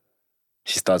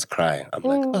 She starts crying. I'm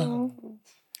like, oh.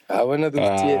 I want to do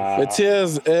The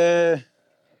tears. tears.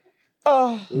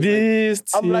 These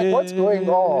tears. I'm like, what's going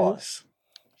on?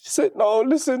 She said, no,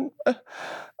 listen, I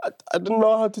don't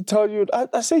know how to tell you.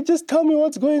 I say, just tell me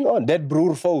what's going on. That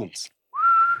brewer phones.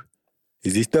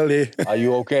 Is he still there? Are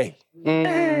you okay?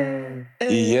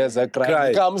 He hears her cry.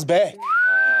 He comes back.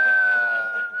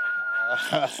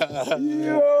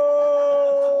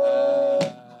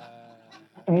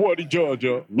 What did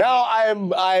Georgia? Now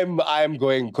I'm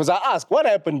going, because I asked, what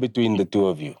happened between the two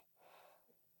of you?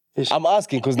 I'm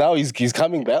asking, because now he's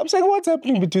coming back. I'm saying, what's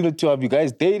happening between the two of you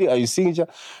guys? Dating? Are you seeing each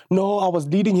other? No, I was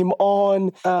leading him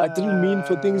on. I didn't mean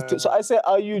for things to... So I said,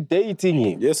 are you dating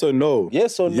him? Yes or no?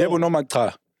 Yes or no? Yeah, but no, my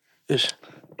car.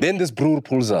 Then this brewer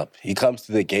pulls up. He comes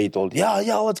to the gate all,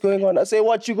 yeah, what's going on? I say,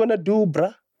 what you gonna do,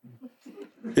 bruh?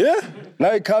 Yeah.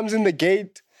 Now he comes in the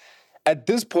gate. At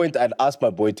this point, I'd asked my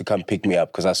boy to come pick me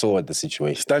up because I saw what the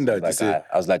situation. Standard. I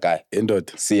was like,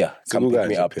 see ya. Come pick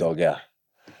me up, dog, yeah.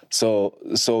 So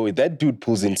that dude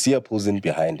pulls in. Sia pulls in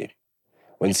behind him.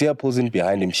 When Sia pulls in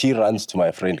behind him, she runs to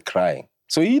my friend crying.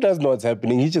 So he doesn't know what's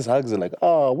happening. He just hugs her like,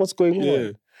 what's going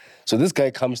on? So this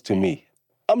guy comes to me.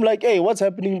 I'm like, hey, what's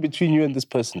happening between you and this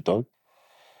person, dog?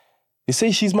 He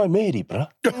says, she's my Mary, bruh.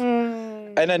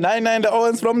 And a 99, the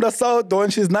Owens from the south,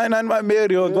 don't she's 99 my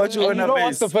Mary, or what you want to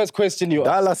what's the first question you ask?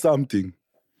 Dollar something.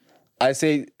 I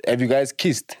say, have you guys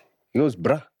kissed? He goes,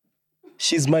 bruh,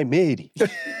 she's my Mary.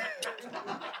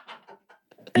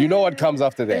 You know what comes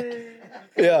after that?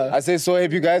 Yeah. I say, so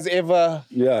have you guys ever...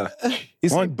 Yeah. He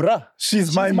said, bruh,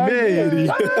 she's my Mary.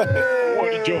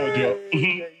 What Georgia?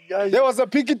 There was a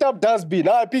pick it up dustbin.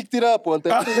 I picked it up one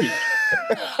time.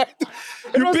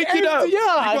 You picked it up?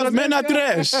 Yeah. Because men are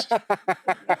trash.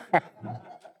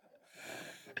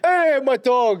 Hey, Yeah, my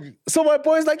dog. So my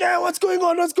boy's like, yeah, what's going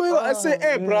on? What's going on? I say,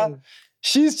 hey, bruh,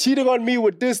 she's cheating on me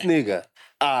with this nigga.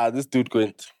 This dude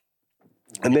went.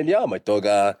 And then, yeah, my dog,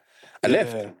 I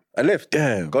left. I left.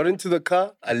 Damn. Got into the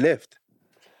car, I left.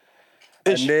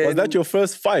 And then, Was that your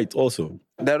first fight also?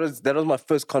 that was my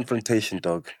first confrontation,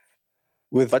 dog.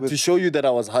 But to show you that I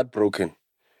was heartbroken,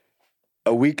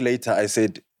 a week later, I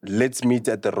said, let's meet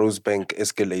at the Rosebank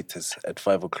escalators at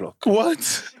 5 o'clock.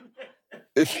 What?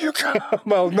 If you come,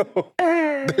 I'll know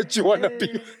that you want to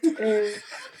be.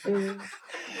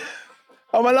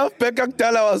 I'm a love back I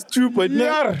was stupid.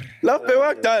 Yeah. Love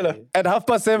back At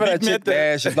 7:30, I Meet me checked,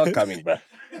 at the- she's not coming, bro.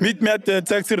 Meet me at the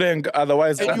taxi rank,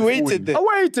 otherwise. And you waited there. I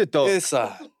waited, though. Yes,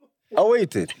 sir. I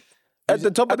waited. At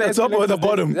the top of the At the top or the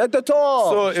bottom? At the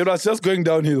top. So it was just going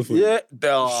downhill for you. Yeah.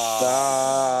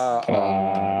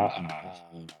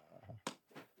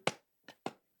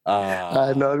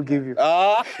 No, I'll give you.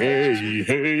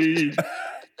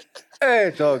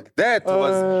 Hey, dog. That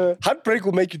was heartbreak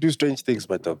will make you do strange things,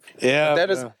 my dog. Yeah.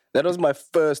 That was my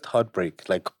first heartbreak,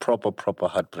 like proper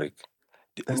heartbreak.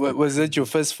 Was that your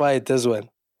first fight as well?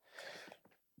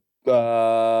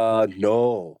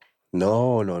 No.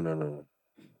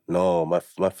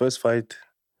 My first fight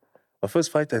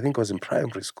I think was in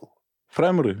primary school.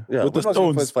 Primary? Yeah, With the when was your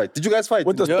stones? first fight? Did you guys fight?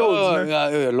 With the stones, man.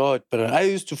 Yeah, a lot. But I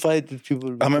used to fight with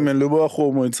people. I mean,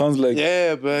 Lebowakgomo, it sounds like...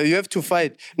 Yeah, but you have to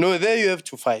fight. No, there you have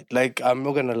to fight. Like, I'm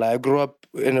not gonna lie. I grew up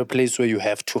in a place where you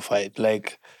have to fight.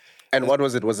 Like, And what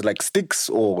was it? Was it like sticks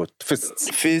or fists?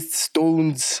 fists,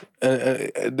 stones.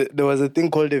 There was a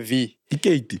thing called a V.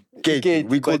 Iketi. Kate.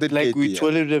 We called But it like Kate, we yeah.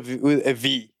 told it with a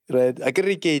V, right? I can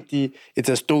Kate, it's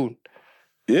a stone.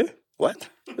 Yeah? What?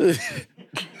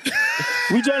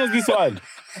 Which one is this one?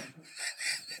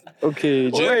 Okay,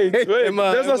 Wait.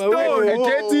 There's a stone.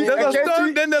 There's a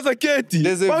stone, then there's a Keti.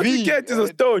 There's a Monkey V. Keti is a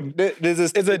stone. There's a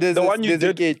Is it the one you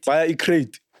did Kate. via a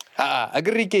crate? I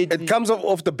can Kate. It comes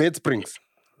off the bed springs.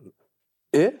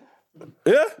 Yeah?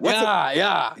 Yeah?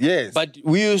 Yeah. Yes. But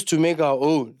we used to make our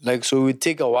own. Like, so we'd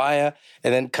take a wire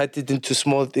and then cut it into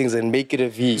small things and make it a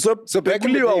V. So back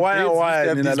in the day,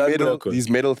 wire, beds used to have these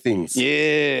metal things.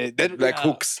 Yeah. Like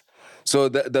hooks. So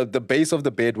the base of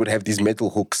the bed would have these metal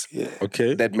hooks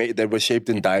Okay. that were shaped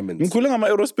in diamonds. Ngikhule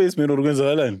ngama-aerospace man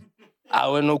organzakalani.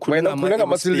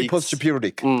 When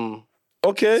post-periodic.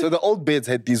 Okay. So the old beds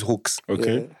had these hooks.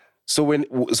 Okay. So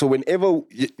whenever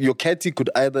your catty could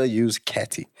either use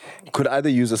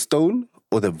a stone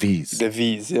or the V's. The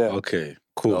V's, yeah. Okay.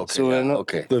 Cool. Okay, So we're not-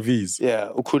 okay. The V's.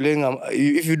 Yeah.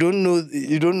 If you don't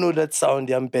know that sound,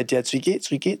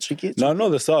 tricky. Now I know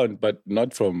the sound, but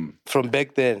not from From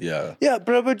back then. Yeah. Yeah,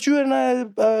 bro, but you and I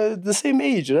are the same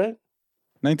age, right?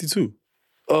 92.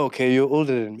 Oh, okay, you're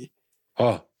older than me.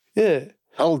 Oh. Yeah.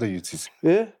 How old are you, Tsitsi?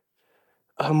 Yeah.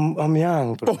 I'm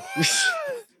young, bro.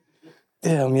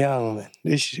 Yeah, I'm young, man.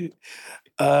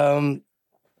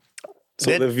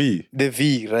 So the V. The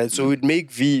V, right? So we'd make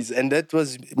V's, and that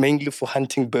was mainly for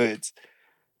hunting birds.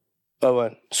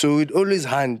 So we'd always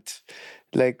hunt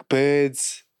like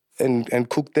birds and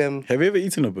cook them. Have you ever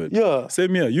eaten a bird? Yeah.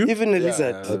 Same here. You? Even a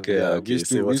lizard. Okay. Yeah, Okay. we used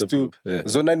Say to, what's up, bro. Yeah.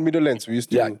 Zone 9 Middlelands, we used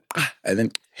to And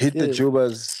then hit the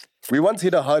tubers. We once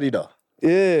hit a harida.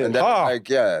 Yeah. And that was like,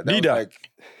 that was Leader. like,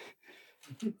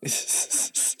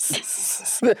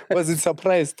 Was it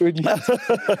surprised when you...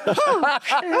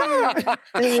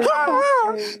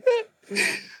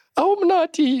 I'm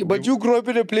naughty. But you grew up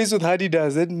in a place with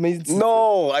Adidas. That means...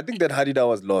 no, I think that harida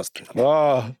was lost.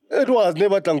 It was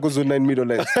never Tanko Zone 9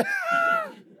 Middlelands.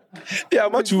 yeah,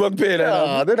 much work paid.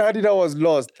 That harida was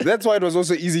lost. That's why it was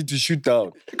also easy to shoot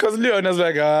down. Because Leon was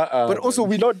like, But also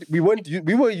we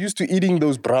were used to eating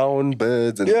those brown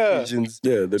birds and pigeons.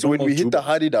 Yeah, the So when we normal hit the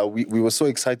harida, we were so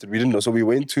excited. We didn't know. So we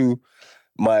went to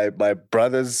my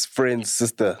brother's friend's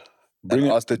sister and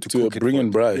asked her to cook it. bring for in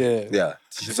us. bride. Yeah.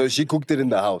 So she cooked it in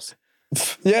the house.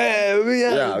 Yeah.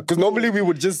 Yeah, because normally we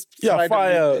would just fry the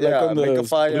fire. meat. Like Yeah, on the make a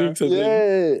fire. bricks and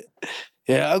then-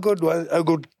 Yeah, I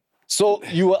got... So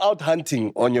you were out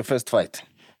hunting on your first fight.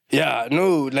 Yeah,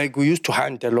 no, like we used to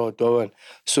hunt a lot.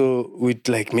 So we'd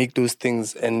like make those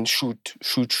things and shoot.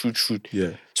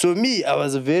 Yeah. So me, I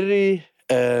was a very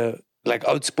like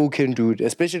outspoken dude,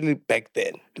 especially back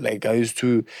then. Like I used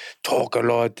to talk a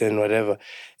lot and whatever.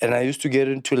 And I used to get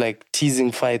into like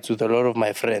teasing fights with a lot of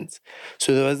my friends.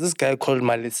 So there was this guy called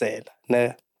Malisela.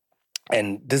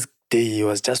 And this day he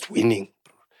was just winning.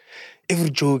 Every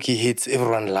joke he hits,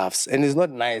 everyone laughs. And it's not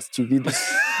nice to be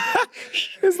this.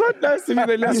 It's not nice to be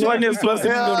the last one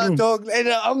person in the room. Dog. And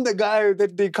I'm the guy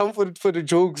that they come for the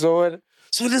jokes or what.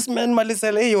 So this man,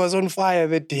 Malisele, he was on fire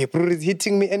that day, bro. He's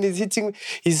hitting me and he's hitting me.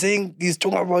 He's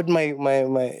talking about my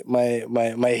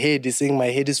head. He's saying my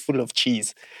head is full of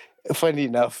cheese. Funny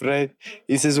enough, right?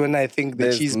 He says when I think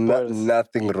the cheese boils.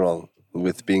 Nothing wrong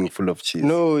with being full of cheese.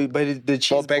 No, but the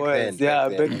cheese back boils.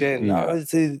 then, Back then.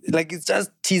 It's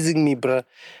just teasing me, bro.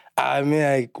 I mean,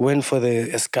 I went for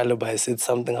the Excalibur. I said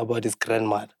something about his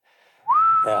grandmother.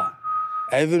 Yeah.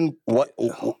 I even what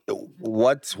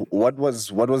was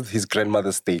his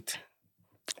grandmother's state?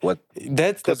 What?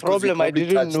 That's the problem. I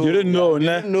didn't know. You didn't know, I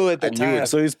didn't know at the time.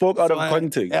 So he spoke out of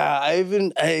context. I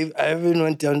even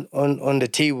went on the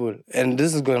table, and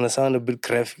this is gonna sound a bit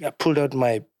graphic. I pulled out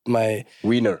my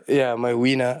wiener. Yeah, my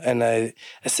wiener, and I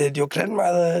said, your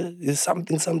grandmother is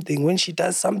something. When she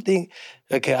does something,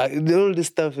 okay, all this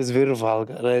stuff is very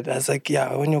vulgar, right? I was like,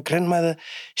 yeah, when your grandmother,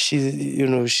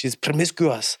 she's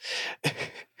promiscuous.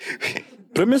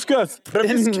 Promiscuous.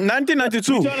 In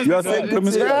 1992, you are saying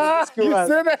promiscuous. You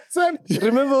said that, son.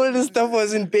 Remember all this stuff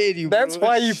wasn't paid, you. That's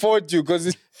why he fought you, because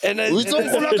we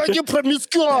don't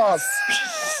promiscuous.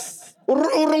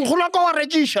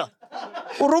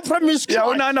 Yeah,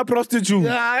 una prostitute.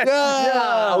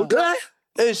 Yeah.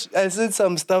 I said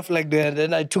some stuff like that,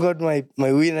 and I took out my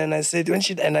wiener and I said,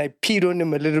 and I peed on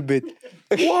him a little bit.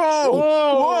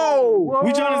 Whoa.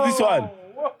 Which one is this one?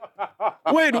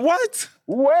 Wait, what?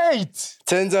 Wait.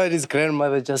 Turns out his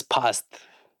grandmother just passed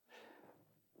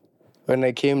when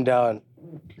I came down.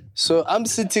 So I'm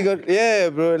sitting on,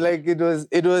 bro, like it was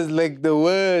like the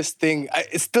worst thing.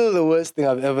 It's still the worst thing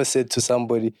I've ever said to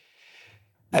somebody.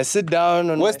 I sit down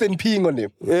on worse than peeing on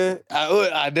him. Yeah,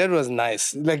 that was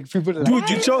nice. Like people, dude,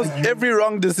 you chose every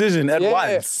wrong decision at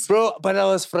once, bro. But I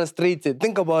was frustrated.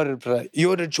 Think about it, bro.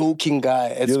 You're the joking guy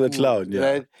at You're school, the clown,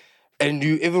 yeah. Right? And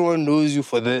everyone knows you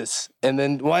for this. And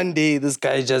then one day, this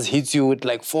guy just hits you with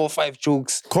like 4 or 5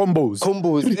 jokes. Combos.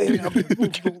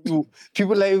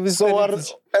 People like, so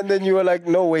and then you were like,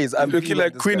 no ways. I'm looking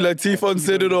like Queen Latifah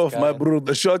set it off, my bro.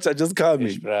 The shots are just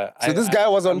coming. So this guy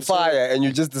was on fire and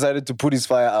you just decided to put his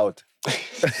fire out.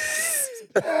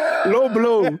 Low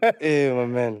blow. Hey, my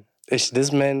man.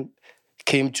 This man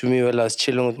came to me while I was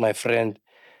chilling with my friend.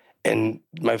 And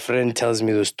my friend tells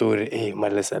me the story. Hey,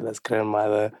 Malisela's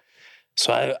grandmother.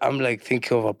 So I'm like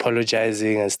thinking of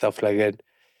apologizing and stuff like that.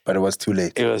 But it was too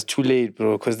late. It was too late,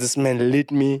 bro, because this man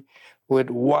lit me with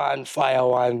one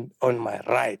on my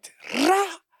right.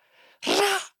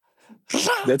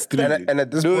 That's 3. And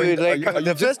at this point, like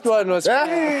the first one was.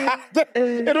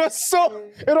 It was so.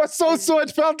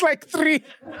 It felt like 3.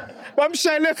 What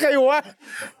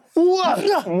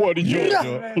did you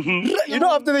do? You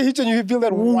know, after the hit and you feel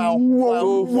that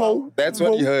wow. That's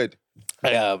what he heard.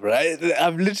 Yeah, bro.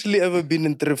 I've literally ever been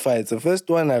in 3 fights. The first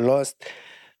one I lost.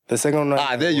 The second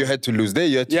one. There you had to lose. There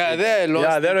you had to. There I lost.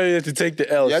 Yeah, there you had to take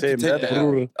the L. You had to take the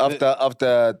L. After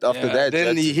that.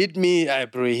 Then he hit me.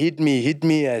 He hit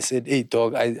me. I said, hey,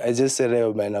 dog. I just said, hey,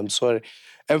 man, I'm sorry.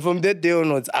 And from that day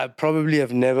onwards, I probably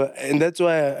have never. And that's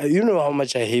why, you know how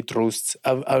much I hate roasts.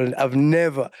 I've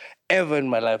never, ever in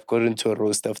my life got into a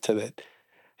roast after that.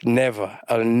 Never.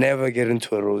 I'll never get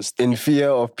into a roast. In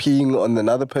fear of peeing on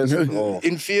another person? Or?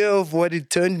 In fear of what it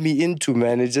turned me into,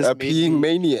 man. It just a peeing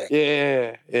maniac.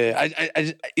 Yeah.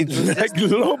 It was like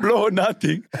low blow or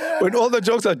nothing. When all the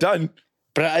jokes are done.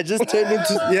 Bruh, I just turned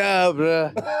into... Yeah,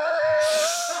 bruh.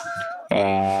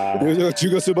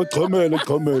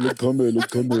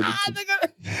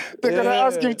 They're gonna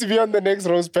ask him to be on the next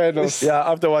roast panel.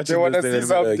 Yeah, after watching they wanna see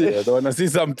something. They wanna see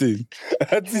something.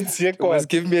 Must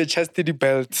give me a chastity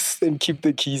belt and keep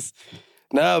the keys.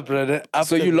 Nah, brother.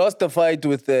 So you lost the fight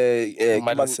with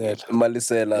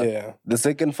Malisela. Yeah. The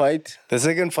second fight? The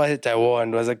second fight I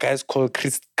won was a guy called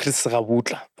Chris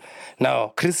Rabutla.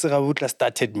 Now, Chris Rabutla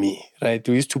started me, right?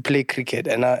 We used to play cricket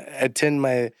and I turned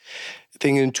my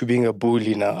thing into being a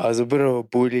bully now. I was a bit of a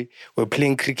bully. We're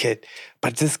playing cricket.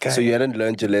 But this guy... So you hadn't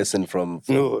learned your lesson from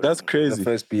no, that's crazy. The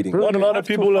first beating. Not a lot of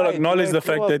people will acknowledge the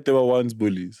fact that they were once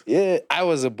bullies. Yeah, I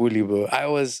was a bully, bro. I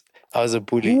was a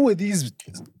bully. Who were these...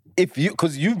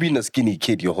 Because you've been a skinny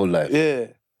kid your whole life. Yeah.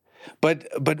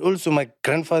 But also my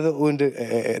grandfather owned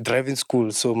a driving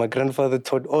school. So my grandfather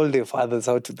taught all their fathers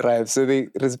how to drive. So they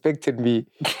respected me.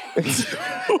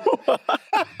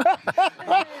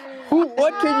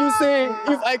 What can you say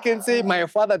if I can say my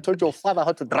father taught your father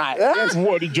how to drive? That's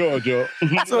what Georgia.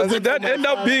 So did that end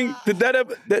up being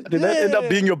end up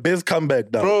being your best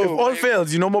comeback now? Bro, if all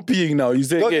fails, you no more peeing now. You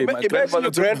say, hey, my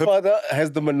grandfather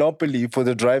has the monopoly for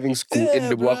the driving school in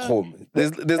Lebowakgomo.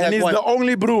 There's and he's the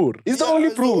only broer. He's the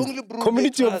only broer.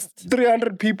 Community of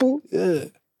 300 people. Yeah.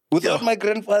 Without my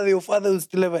grandfather, your father would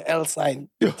still have an L sign.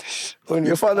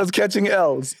 Your father's catching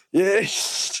L's. Yeah.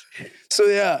 So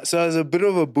I was a bit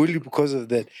of a bully because of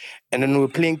that. And then we were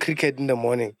playing cricket in the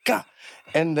morning.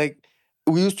 And like,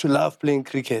 we used to love playing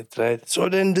cricket, right? So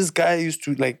then this guy used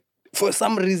to like, for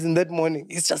some reason that morning,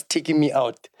 he's just taking me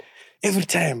out every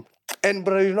time. And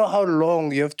bro, you know how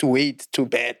long you have to wait to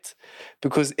bat?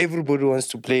 Because everybody wants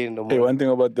to play in the morning. Hey, one thing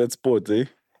about that sport, It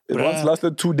once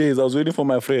lasted 2 days. I was waiting for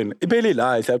my friend.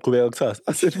 I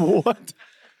said, what?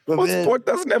 What sport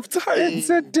doesn't have time? It's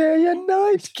a day and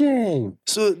night game.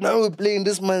 So now we're playing,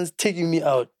 this man's taking me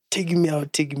out.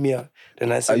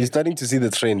 Then I said, Are you starting to see the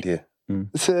trend here?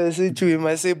 So I said to him,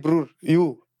 I say, bro,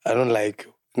 I don't like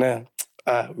you. Nah,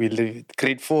 we live it.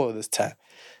 Grade 4 this time.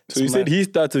 So you said he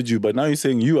started you, but now you're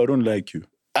saying I don't like you.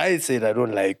 I said, I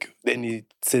don't like you. Then he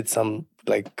said some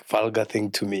like vulgar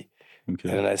thing to me.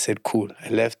 Okay. And I said, cool. I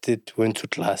left it, went to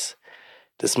class.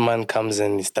 This man comes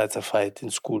and he starts a fight in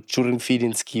school during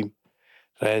feeding scheme,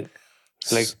 right?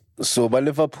 Like, so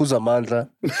Balefa Puza Mandla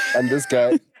and this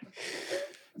guy.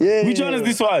 Which one is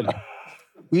this one?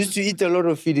 We used to eat a lot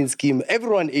of feeding scheme.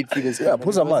 Everyone ate feeding scheme. Yeah,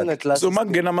 Puza Mandla. So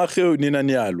Mangena Macheo Nina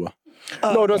Nialwa.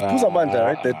 No, it was Puza Mandla,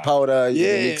 right? That powder, you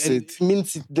mix it.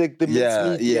 Mince it, like the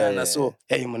mince meat. Yeah. So,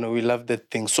 hey, man, we love that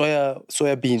thing. Soya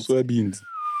beans. Soya beans.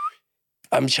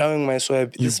 I'm showering my soya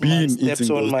beans.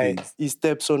 He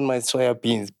steps on my soya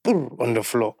beans on the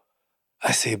floor.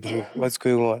 I say, bro, what's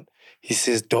going on? He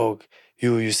says, dog,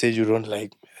 you said you don't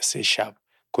like me. I say, sharp,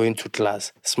 going to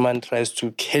class. This man tries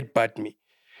to headbutt me.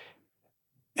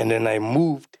 And then I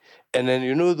moved. And then,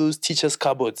 you know those teachers'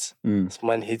 cupboards? This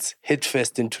man hits head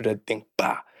first into that thing.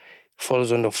 Bah!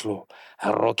 Falls on the floor.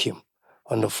 I rock him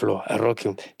on the floor.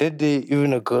 That day,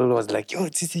 even a girl was like, yo,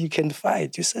 Tsitsi, you can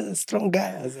fight. You're such a strong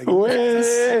guy. I was like,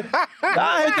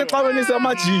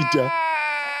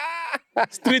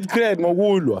 Street cred,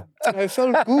 Mogulwa. I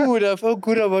felt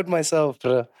good about myself,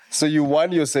 bro. So you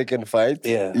won your second fight.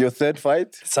 Yeah. Your third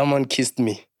fight? Someone kissed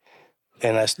me.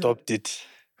 And I stopped it.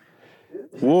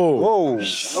 Whoa.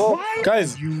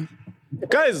 Guys,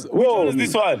 whoa. What is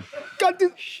this one?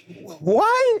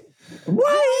 Why?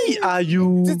 Why are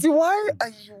you? Why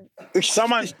are you?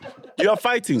 Someone, you are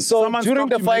fighting. So Someone during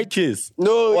the fight, kiss.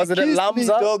 No, was it a me,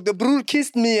 lamza? dog. The brood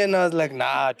kissed me and I was like,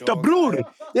 nah, dog. The brood?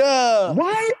 Yeah.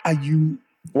 Why are you?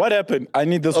 What happened? I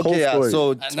need this whole story.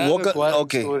 So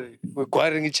Okay. We're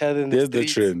quarreling each other in There's the the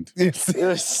streets. trend.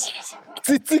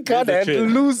 Tsitsi can't handle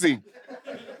losing.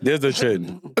 There's the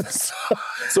trend.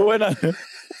 So when I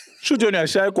shoot on your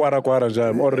shy kwara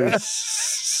jam already.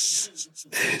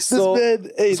 So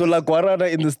La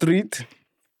Guarana in the street?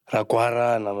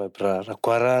 Raguarana, my bro.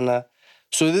 Raguarana.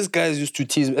 So these guys used to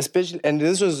tease me, especially, and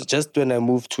this was just when I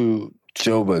moved to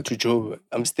Joburg.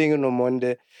 I'm staying in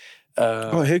Omonde.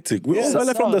 Hectic. We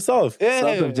all from the south. Yeah.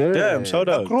 South of Joburg. Damn, shout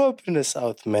out. I grew up in the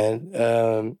south, man.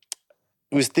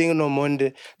 We're staying in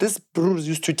Omonde. This brothers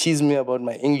used to tease me about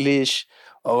my English.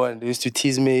 And they used to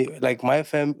tease me, like my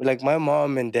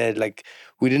mom and dad, like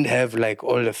we didn't have like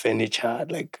all the furniture,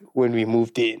 like when we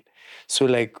moved in. So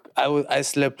like I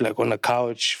slept like on a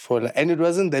couch and it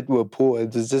wasn't that we were poor.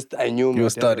 It was just I knew you were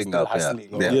starting up,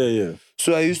 yeah.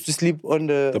 So I used to sleep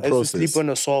on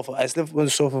a sofa. I slept on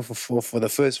the sofa for the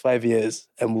first 5 years.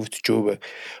 I moved to Joburg,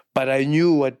 but I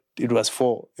knew what it was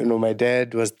for. You know, my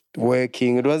dad was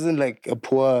working. It wasn't like a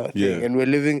poor thing, and we're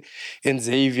living in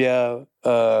Xavier.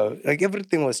 Like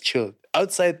everything was chilled.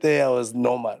 Outside there, I was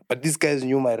normal, but these guys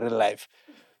knew my real life.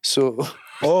 So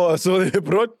so they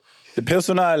brought the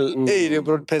personal. They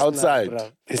brought personal outside.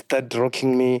 Bro. They started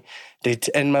rocking me.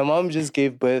 And my mom just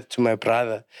gave birth to my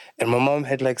brother, and my mom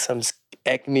had like some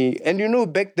acne. And you know,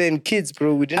 back then, kids,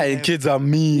 bro, we didn't. Have... Kids are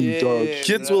mean, dog.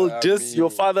 Kids will just your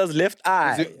father's left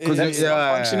eye. Because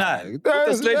functional.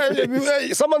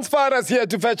 Someone's father's here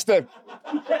to fetch them.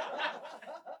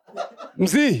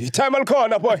 See, time will call,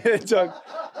 boy.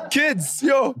 Kids, kids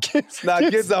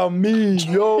are mean,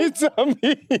 yo. Kids are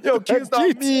mean. Yo, kids are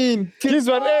mean. Kids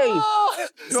are, hey.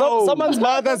 Someone's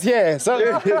mother's here.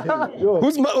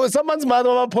 Someone's mother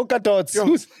on polka dots.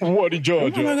 What did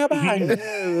George?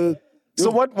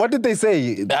 So what did they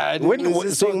say? My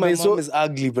mom is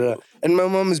ugly, bro. And my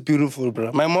mom is beautiful,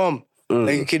 bro. My mom.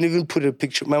 Like you can even put a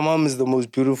picture. My mom is the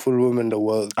most beautiful woman in the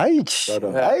world. Shout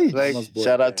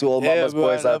out to all mama's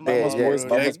boys out there.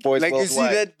 Mama's boys. Like you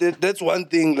see that's one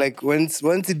thing. Like once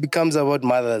it becomes about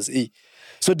mothers.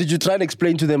 So did you try and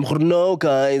explain to them? No,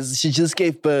 guys, she just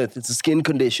gave birth. It's a skin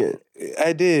condition.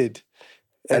 I did.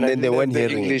 And I then they didn't weren't have the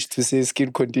hearing English to say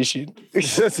skin condition.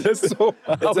 It's a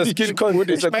skin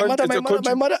condition.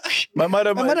 My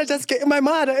mother just came. My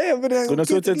mother.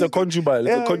 It's a conjugal.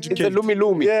 It's a conjugate.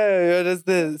 lumi. Yeah, that's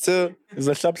the so. It's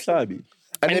a shlab.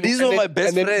 And these were my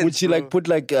best then friends. would she like put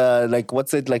like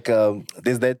what's it like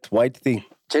there's that white thing?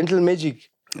 Gentle magic?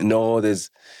 No, there's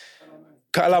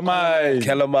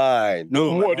calamine.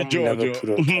 No, What my did mom never you put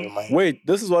on calamine. Wait,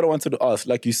 this is what I wanted to ask.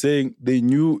 Like you're saying, they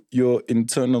knew your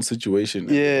internal situation,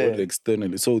 Yeah. and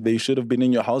externally, so they should have been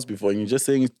in your house before. And you're just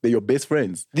saying they're your best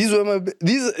friends. These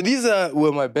were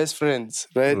were my best friends,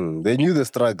 right? They knew the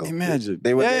struggle. Imagine.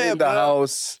 They were Yeah, there in the but-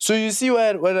 house. So you see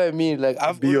what I mean? Like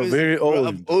You're very old.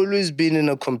 I've always been in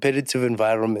a competitive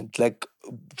environment. Like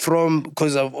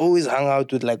because I've always hung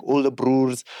out with like older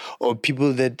brewers or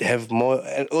people that have more,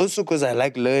 and also because I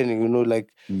like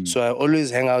learning, so I always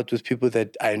hang out with people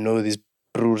that I know these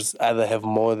brewers either have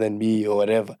more than me or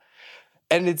whatever.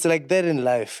 And it's like that in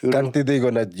life, Can't they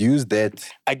gonna use that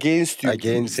against you.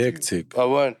 against you? Hectic. I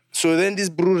want. So then these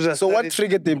brewers are So what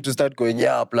triggered them to start going,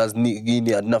 yeah, plus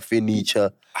Nini had enough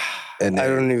furniture? And I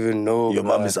don't even know. your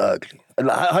mom is ugly. And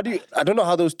how do you, I don't know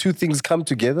how those two things come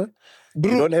together.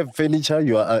 You don't have furniture,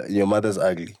 your mother's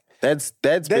ugly. That's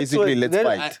basically what- let's that-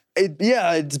 fight.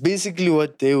 It's basically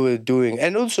what they were doing.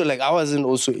 And also, like, I wasn't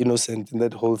also innocent in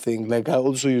that whole thing. Like, I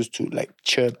also used to, like,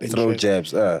 chirp and Throw chirp.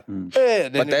 jabs. Yeah,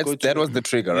 then But it go to- that was the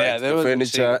trigger, right? Yeah, that the was the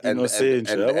furniture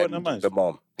trigger. and the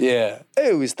mom. Yeah.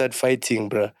 Hey, we start fighting,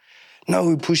 bruh. Now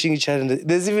we're pushing each other.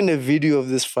 There's even a video of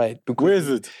this fight. Because Where is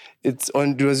it? It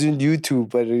was on YouTube,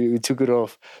 but we took it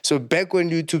off. So back when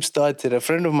YouTube started, a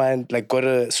friend of mine like got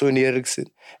a Sony Ericsson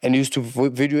and used to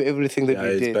video everything that Yeah, we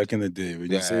it's did. back in the day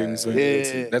when you're saying so.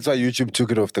 Yeah. That's why YouTube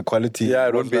took it off. The quality. Yeah,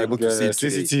 it won't was be like, able to see it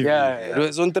today. CCTV. Yeah, it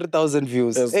was 100,000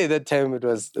 views. Yes. Hey, that time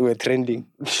we were trending.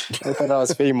 I thought I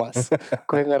was famous.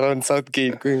 Going around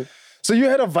Southgate. So you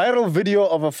had a viral video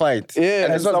of a fight. Yeah.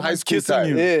 And this was someone high school kissing time.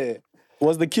 you. Yeah.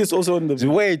 Was the kiss also on the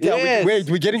video? Wait, Yes.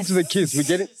 we're getting to the kiss. We're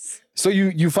getting. So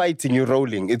you fighting, you're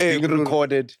rolling. It's Hey, being bro.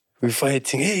 recorded. We're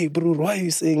fighting. Hey, bro, why are you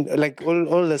saying like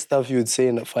all the stuff you would say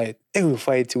in a fight? Hey, we're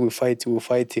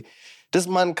fighting. This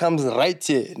man comes right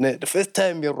here. The first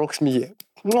time he rocks me here.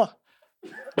 Mwah.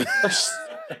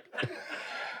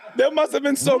 That must have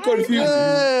been so confusing.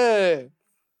 Yeah.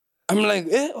 I'm like,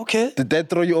 okay. Did that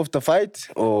throw you off the fight?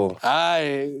 Or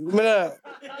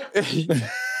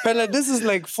Pella, this is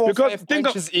like 4 or 5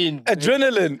 punches in.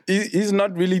 Adrenaline. He's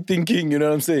not really thinking, you know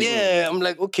what I'm saying? Yeah, I'm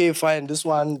like, okay, fine, this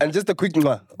one. and just a quick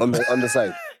mwah on the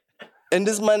side. And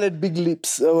this man had big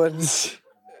lips.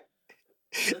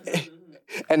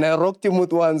 And I rocked him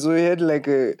with one, so he had like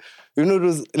a,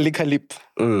 those liquor lip.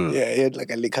 Yeah, he had like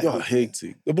a liquor Oh, lip.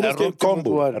 hectic. The I Buddha's rocked him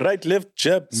combo. with one. Right, left,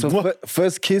 jab. So Mwah.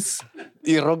 first kiss,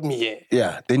 He rocked me here.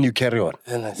 yeah. Then you carry on.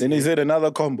 And I Then said, he said another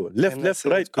combo. Left, and I left,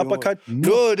 said, right, what's going uppercut. on?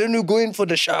 No, then we go in for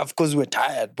the shaft because we're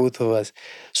tired, both of us.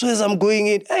 So as I'm going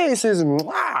in, he says,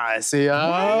 mwah. I say,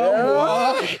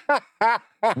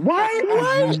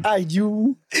 Why are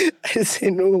you? I say,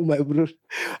 no, my bro.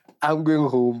 I'm going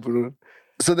home, bro.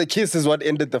 So the kiss is what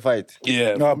ended the fight.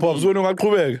 Yeah. Ah, Pops, when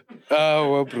ungaqhubeka.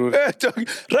 Well, bro.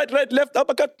 Right, left,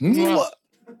 uppercut. Mwah.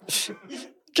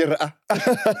 Kere,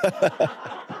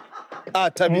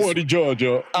 Tabiso. What did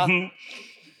you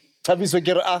Tabiso,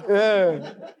 kere,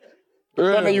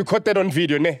 Yeah. And you caught that on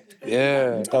video, ne?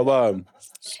 Yeah. Abam.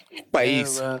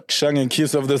 Pais. Shang and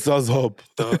kiss of the South Hope.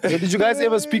 So did you guys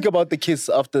ever speak about the kiss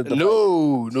after the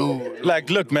No. Like,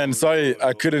 look, man, sorry,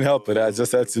 I couldn't help it. I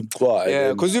just had to cry.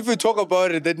 Yeah, because if you talk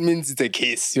about it, that means it's a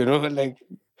case, Like,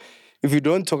 if you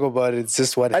don't talk about it, it's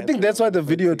just what I happened. think that's why the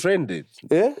video trended.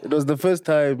 Yeah? It was the first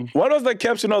time. What was the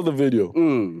caption of the video?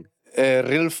 A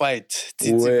real fight.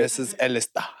 Tsitsi Where- versus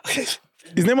Alistair.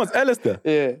 His name was Alistair.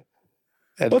 Yeah.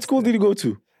 What school did he go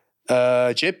to?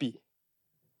 JP.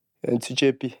 And to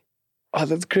JP. Oh,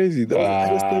 that's crazy. That was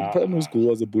Alistair in primary school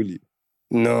was a bully.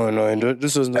 No, and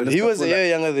this was not. He Alistair was a Fuller. year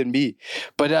younger than me.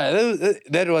 But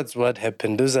that was what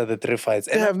happened. Those are the 3 fights.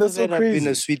 And Damn, after that's so that, I've been crazy.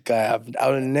 a sweet guy. I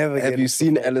will never Have get you into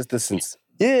seen fight. Alistair since?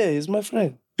 Yeah, he's my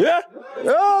friend. Yeah?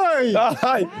 Hey!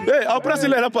 Hi. Hey, I'll press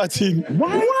the party.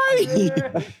 Why?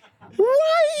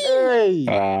 Hey!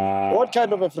 What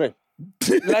kind of a friend?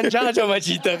 Lanjaja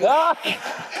machita.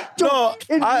 No,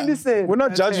 Listen. we're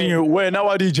not judging you. We're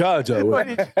now the judge.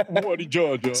 What did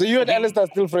you So you and Alistair are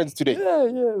still friends today? Yeah,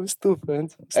 we're still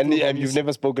friends. And you've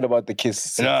never spoken about the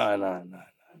kiss? No.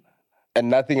 And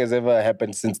nothing has ever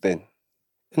happened since then?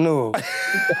 No.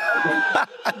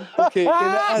 Okay, can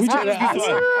I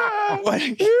ask?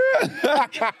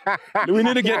 We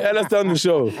need to get Alistair on the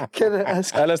show. Can I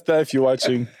ask? Alistair, if you're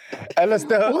watching.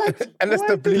 Alistair,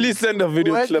 Please send a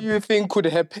video What clip. do you think could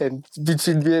happen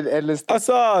between me and Alistair?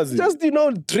 Asazi. just,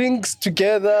 drinks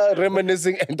together,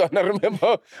 reminiscing. And I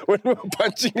remember when we were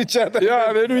punching each other.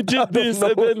 Yeah, then we did this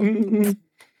and then...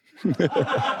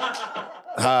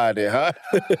 Hard.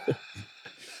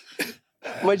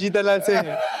 Majida Lance.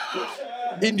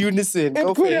 In unison.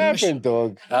 It could happen,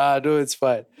 dog. No, it's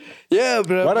fine. Yeah,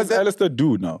 bro. What does Alistair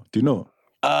do now? Do you know?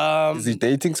 Is he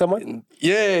dating someone?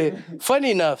 Yeah.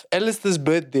 Funny enough, Alistair's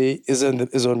birthday is on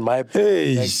my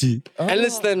birthday. Hey.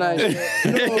 Alistair and I.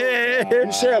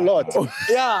 You share a lot.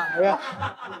 Yeah.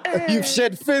 You've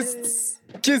shared fists,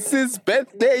 kisses,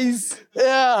 birthdays.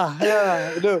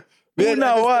 Yeah. No.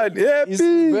 Una one. His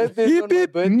birthday is on my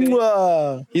birthday.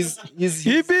 Mwah. He's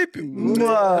Hip hip.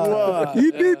 Mwah.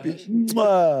 Hip hip.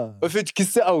 Mwah. if it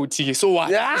kiss out, so what?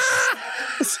 Yeah.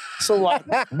 So what?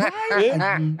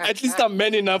 Yeah? At least I'm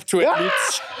man enough to admit.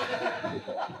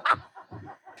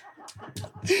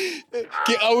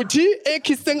 Ki outie,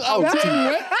 kissing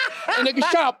outie. And like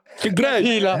sharp. Great.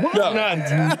 Hila.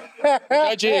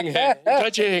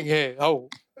 Touching her. How?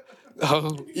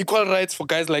 Equal rights for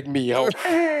guys like me. How?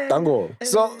 Tango.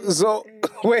 So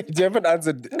wait, you haven't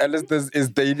answered. Alistair is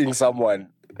dating someone.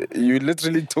 You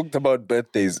literally talked about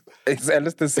birthdays. Is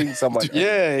Alistair seeing someone?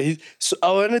 Yeah. So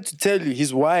I wanted to tell you,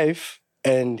 his wife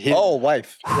and him. Oh,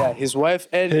 wife. Yeah, his wife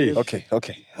and him. Okay.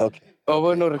 Oh,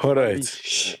 well, no. All right.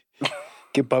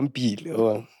 If you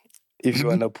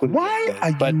want to put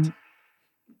it. But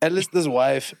Alistair's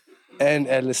wife and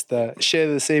Alistair share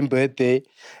the same birthday,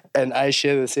 and I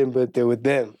share the same birthday with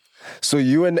them. So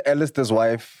you and Alistair's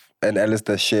wife and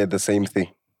Alistair share the same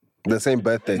thing, the same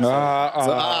birthday.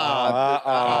 I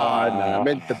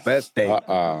meant the birthday.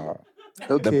 Okay.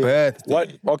 The birthday.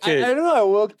 What? Okay. I know I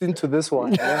walked into this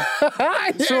one. Yeah?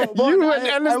 So You and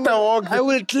Alistair walked. I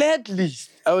will gladly.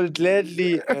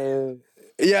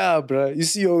 Yeah, bro. You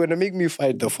see, you're gonna make me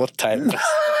fight the fourth time.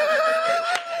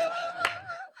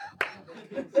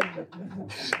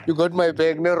 You got my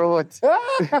bag, no robot.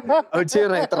 I'll say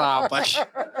right trap.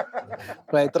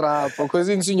 Because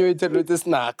insinuated with the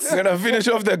snacks. I'm gonna finish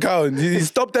off the count. He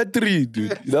stopped at 3,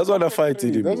 dude. That's what I fight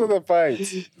him. Those are the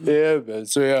fights. Yeah, man.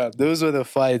 So yeah, those were the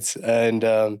fights, and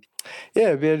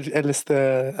yeah, we had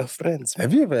Alistair friends.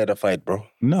 Have you ever had a fight, bro?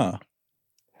 Nah.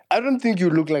 I don't think you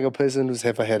look like a person who's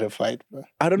ever had a fight, bro.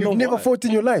 I don't know. You've never why. fought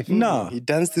in your life? Nah. He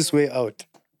danced his way out.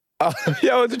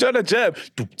 Yeah, I was trying to jab.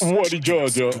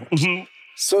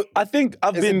 So I think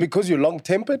I've Is been it because you're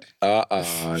long-tempered? I've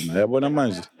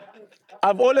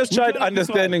always tried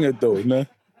understanding it though, no?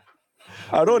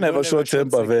 I don't have a short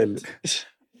temper, Vel.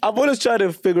 I've always tried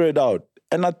to figure it out.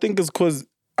 And I think it's because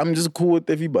I'm just cool with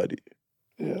everybody.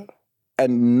 Yeah.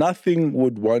 And nothing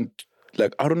would want,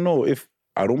 like, I don't know if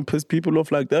I don't piss people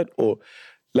off like that, or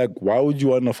like, why would you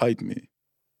want to fight me?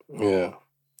 Yeah.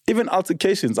 Even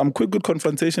altercations, I'm quick with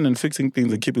confrontation and fixing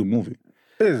things and keep it moving.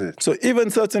 Is it? So even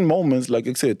certain moments, like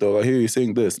I said, dog, I hear you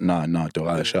saying this. Nah, dog,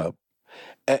 I sharp.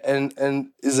 And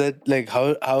is that like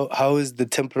how is the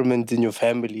temperament in your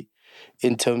family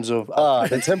in terms of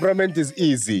The temperament is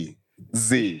easy.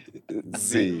 Z.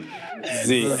 I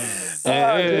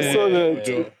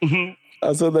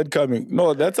saw that coming.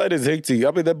 No, that side is hectic.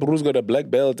 I mean, that Bruce got a black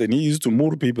belt and he used to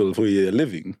murder people for a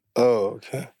living. Oh,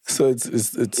 okay. So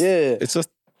it's just.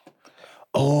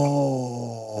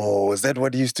 Oh, is that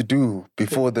what he used to do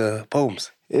before the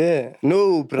poems? Yeah.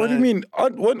 No, bro. What do you mean?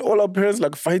 Weren't all our parents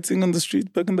like fighting on the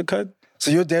street back in the cut? So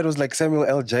your dad was like Samuel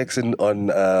L. Jackson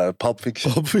on Pulp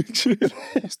Fiction. Pulp Fiction.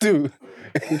 Dude,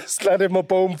 slide them a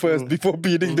poem first before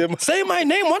beating them. Say my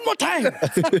name one more time.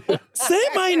 Say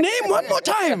my name one more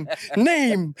time.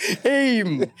 Name.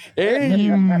 Aim.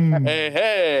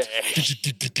 Hey.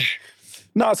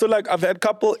 Nah, so like I've had a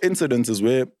couple incidences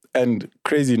where, and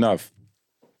crazy enough,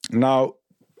 now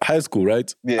high school,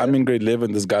 right? Yeah. I'm in grade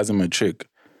 11, this guy's in matric.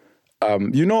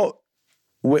 You know,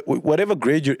 whatever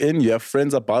grade you're in, you have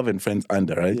friends above and friends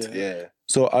under, right? Yeah.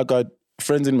 So I got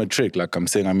friends in matric, like I'm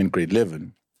saying, I'm in grade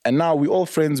 11. And now we all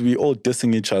friends, we all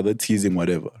dissing each other, teasing,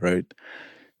 whatever, right?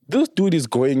 This dude is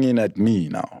going in at me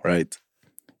now, right?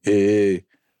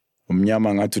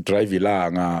 Umnyama nga to drive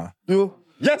ilanga.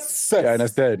 Yes, sir. You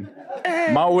understand?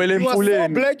 You are so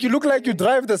black, you look like you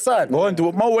drive the sun.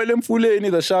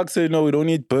 The shark say, no, we don't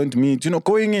eat burnt meat. You know,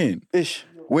 going in.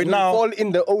 When Now- we fall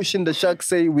in the ocean, the sharks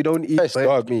say we don't eat burnt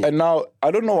Dog. meat. And now, I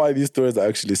don't know why these stories are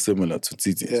actually similar to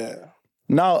Tsitsi. Yeah.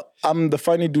 Now, I'm the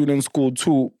funny dude in school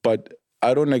too, but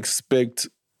I don't expect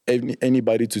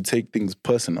anybody to take things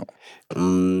personal.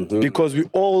 Mm-hmm. Because we're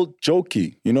all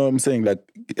joking. You know what I'm saying? Like,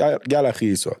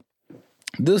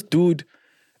 this dude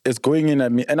is going in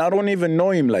at me, and I don't even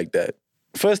know him like that.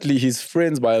 Firstly, he's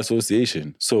friends by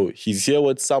association. So he's here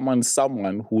with someone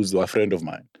who's a friend of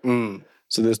mine.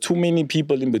 So there's too many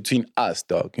people in between us,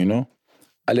 dog, you know?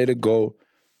 I let it go.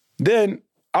 Then,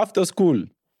 after school.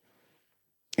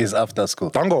 Is after school.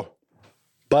 Tango.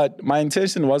 But my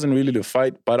intention wasn't really to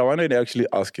fight, but I wanted to actually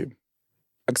ask him.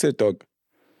 I said, dog,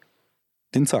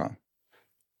 Dinsa.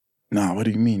 Nah, what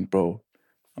do you mean, bro?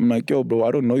 I'm like, yo, bro,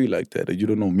 I don't know you like that. Or you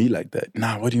don't know me like that.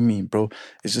 Nah, what do you mean, bro?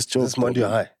 It's just jokes. This is Mondio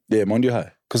High. Yeah, Mondio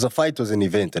High. Because the fight was an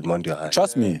event at Mondio High.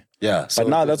 Trust me. Yeah. But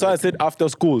now, that's why I said after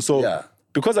school. So, yeah.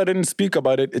 Because I didn't speak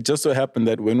about it, it just so happened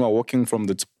that when we were walking from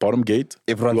the bottom gate,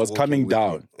 everyone was coming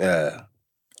down. Yeah.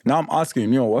 Now I'm asking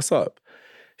him, yo, what's up?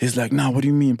 He's like, nah, what do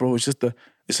you mean, bro? It's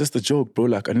just a joke, bro.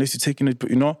 Like, unless you're taking it,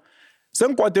 you know?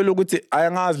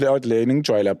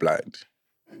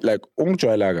 Like,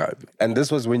 and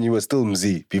this was when you were still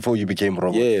Mzi, before you became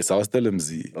Robert? Yes, I was still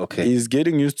Mzi. Okay. He's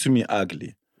getting used to me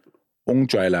ugly.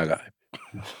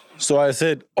 So I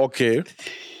said, okay.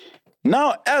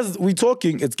 Now, as we're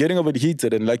talking, it's getting a bit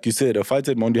heated. And like you said, a fight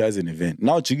at Monday has an event.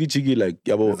 Now, chigi, like,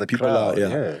 people crowd, are,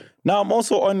 yeah. Now, I'm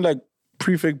also on, like,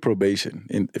 prefect probation,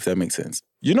 if that makes sense.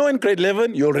 You know, in grade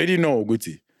 11, you already know,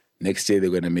 Guti. Next year, they're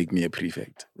going to make me a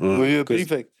prefect. Were you a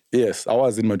prefect? Yes, I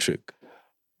was in matric.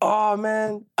 Oh,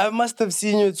 man. I must have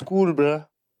seen you at school, bruh.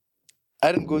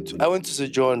 I went to Sir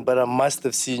John, but I must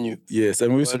have seen you. Yes,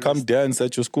 and we used to come dance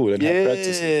at your school and have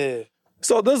practice.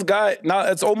 So this guy, now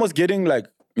it's almost getting like,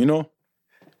 you know,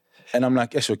 and I'm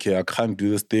like, yes, okay, I can't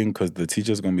do this thing because the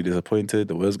teacher's going to be disappointed.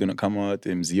 The word's going to come out.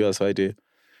 So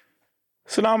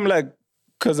now I'm like,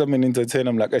 because I'm an entertainer,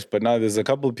 I'm like, but now there's a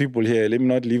couple of people here. Let me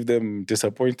not leave them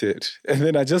disappointed. And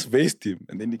then I just faced him.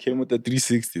 And then he came with a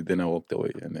 360. Then I walked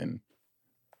away. And then...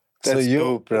 That's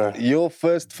your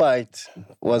first fight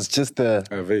was just a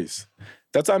vase.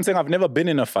 That's why I'm saying I've never been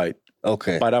in a fight.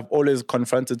 Okay. But I've always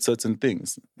confronted certain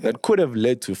things that could have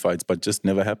led to fights, but just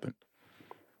never happened.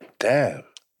 Damn.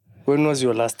 When was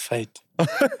your last fight?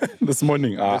 This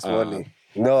morning. This morning.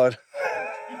 No.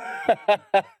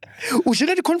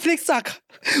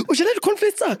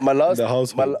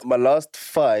 My last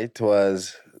fight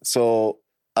was, so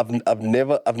I've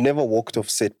never walked off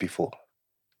set before.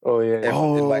 Oh yeah.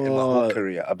 In my whole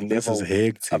career, I've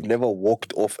never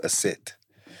walked off a set.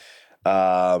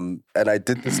 And I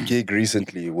did this gig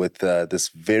recently with this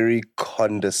very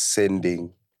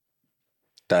condescending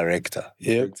director.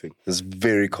 Yeah. This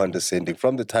very condescending.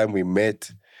 From the time we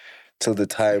met till the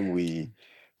time we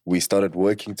started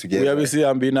working together. Yeah, it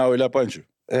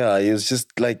was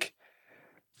just like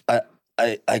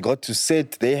I got to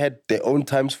set. They had their own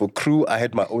times for crew. I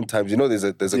had my own times. You know, there's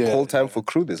a call time for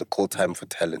crew. There's a call time for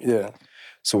talent. Yeah.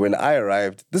 So when I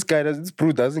arrived, this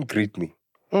bro doesn't greet me.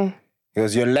 He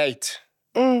goes, "You're late.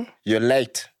 You're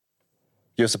late.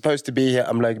 You're supposed to be here."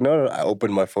 I'm like, no. I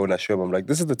opened my phone. I show him. I'm like,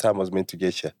 this is the time I was meant to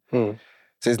get here.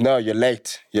 Says, no, you're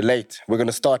late. You're late. We're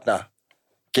gonna start now.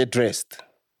 Get dressed.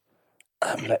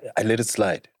 I'm like, I let it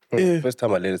slide. First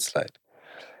time I let it slide.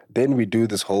 Then we do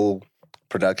this whole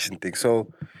production thing.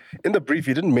 So in the brief,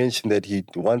 he didn't mention that he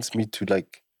wants me to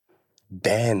like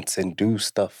dance and do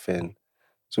stuff. And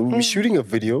so we're shooting a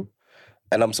video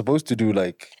and I'm supposed to do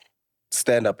like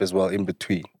stand up as well in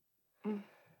between.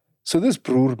 So this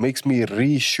brewer makes me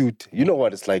reshoot. You know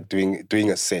what it's like doing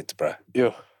a set, bruh.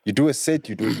 Yeah. You do a set,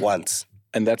 you do it once.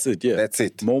 And that's it, yeah. That's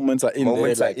it. Moments are in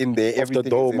there. Everything off the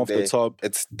dome, is off the top.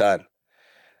 It's done.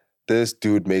 This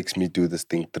dude makes me do this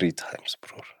thing 3 times,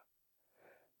 bro.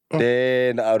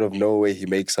 Then out of nowhere, he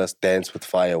makes us dance with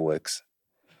fireworks.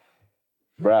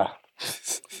 Bruh.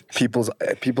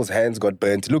 People's hands got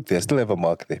burnt. Look, they still have a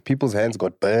mark there. People's hands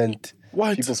got burnt.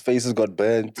 What? People's faces got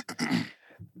burnt.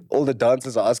 All the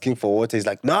dancers are asking for water. He's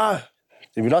like, nah,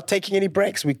 we're not taking any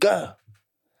breaks. We go.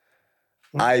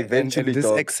 I eventually this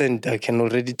accent, I can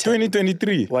already tell.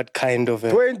 2023. What kind of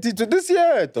this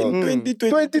year, dog.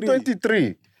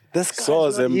 2023. This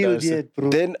guy's not healed yet, bro.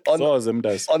 Then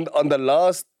on the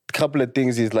last couple of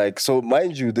things, he's like, so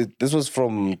mind you, this was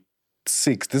from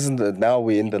 6. Now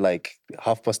we're in the like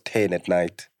 10:30 at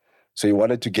night. So he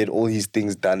wanted to get all his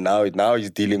things done. Now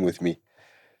he's dealing with me.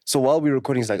 So while we're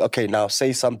recording, he's like, okay, now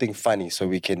say something funny so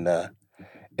we can,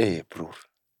 hey, bro.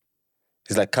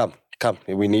 He's like, come.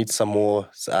 We need some more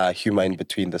humor in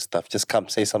between the stuff. Just come,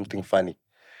 say something funny.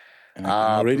 And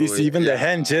I already see even the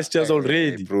hand gestures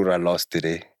already. Bro, I lost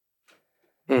it,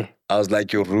 I was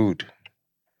like, you're rude.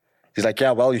 He's like,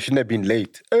 yeah, well, you shouldn't have been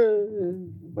late.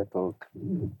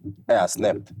 Yeah, I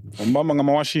snapped. Mama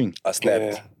ngama washing. I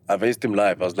snapped. I faced him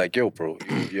live. I was like, yo, bro,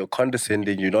 you're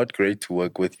condescending. You're not great to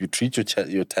work with. You treat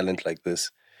your talent like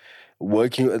this.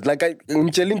 Working, like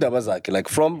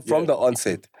from the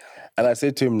onset. And I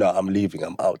said to him, no, I'm leaving.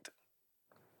 I'm out.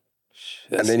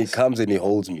 And then he comes and he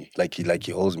holds me. Like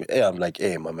he holds me. Hey, I'm like,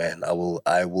 hey, my man, I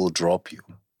will drop you.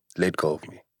 Let go of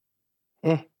me.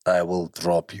 I will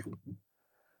drop you.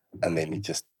 And then he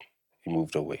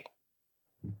moved away.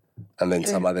 And then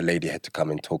some other lady had to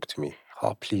come and talk to me.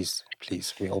 Oh, please,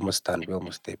 we're almost done. We're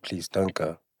almost there. Please, don't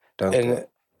go. Don't go.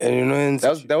 And you know,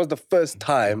 that was the first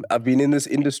time I've been in this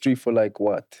industry for like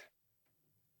what?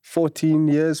 14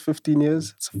 years, 15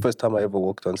 years. It's the first time I ever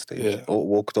walked on stage or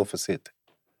walked off a set.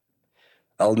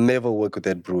 I'll never work with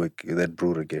that brewer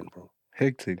again, bro.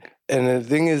 Hectic. And the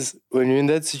thing is, when you're in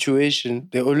that situation,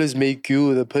 they always make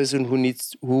you the person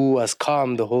who was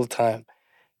calm the whole time.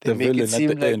 They make it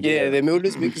seem like, they may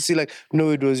always make it seem like,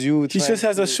 no, it was you. He just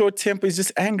has a short temper. He's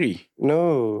just angry.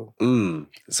 No.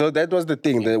 So that was the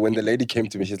thing. That when the lady came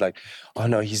to me, she's like, oh,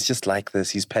 no, he's just like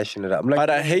this. He's passionate. I'm like, but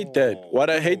I hate that.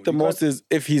 What I hate the most is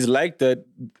if he's like that,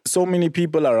 so many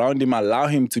people around him allow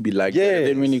him to be like that. And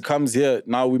then when he comes here,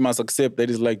 now we must accept that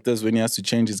he's like this when he has to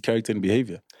change his character and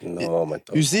behavior. No, my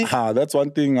God. You see? That's one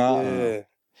thing. Yeah.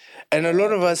 And a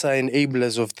lot of us are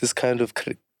enablers of this kind of...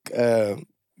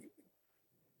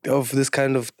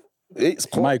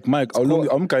 Mike,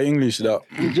 I'm English now.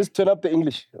 Just turn up the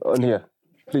English on here,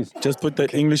 please. Just put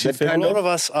that English effect. A lot of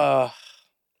us are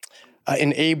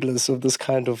enablers of this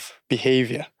kind of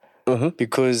behavior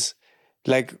because,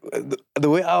 like,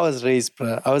 the way I was raised,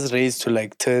 bro, I was raised to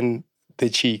like turn the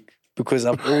cheek. Because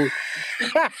I'm old.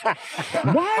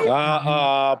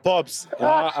 Pops.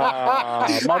 No.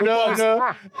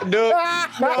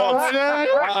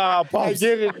 Pops. I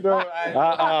get it, no.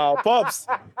 Pops.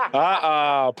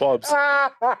 Pops.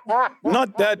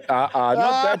 Not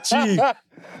that cheek.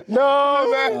 No,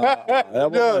 man.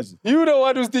 No, you the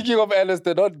one who's thinking of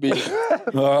Alistair, not me.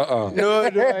 No,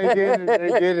 I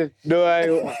get it. No, I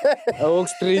walk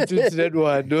straight into that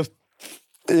one. No.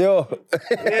 Yo.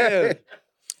 Yeah.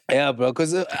 Yeah, bro,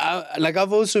 because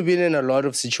I've also been in a lot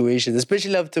of situations,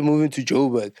 especially after moving to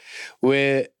Joburg,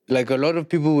 where like a lot of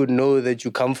people would know that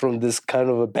you come from this kind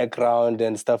of a background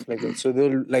and stuff like that. So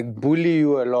they'll like bully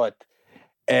you a lot.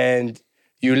 And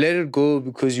you let it go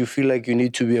because you feel like you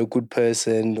need to be a good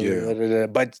person. Yeah.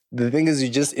 But the thing is, you're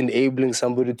just enabling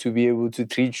somebody to be able to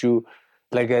treat you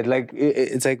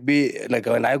it's like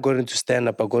when I got into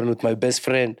stand-up, I got in with my best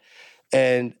friend.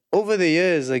 And over the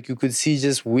years, like you could see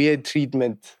just weird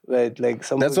treatment, right? Like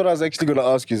somebody... That's what I was actually going to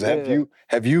ask you. Is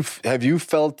have you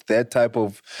felt that type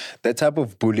of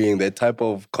bullying, that type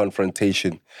of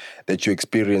confrontation that you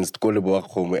experienced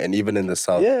Lebowakgomo and even in the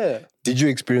South? Yeah. Did you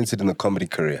experience it in the comedy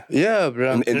career? Yeah,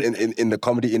 bro. In the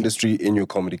comedy industry, in your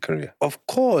comedy career? Of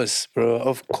course, bro.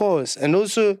 Of course. And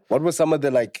also... What were some of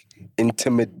the, like,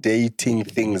 intimidating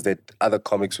things that other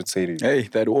comics would say to you? Hey,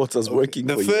 that water's working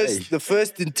for you. The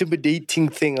first intimidating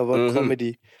thing about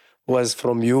comedy was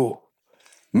from you.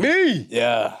 Me?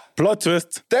 Yeah. Plot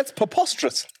twist. That's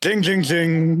preposterous. Jing, jing,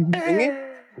 jing.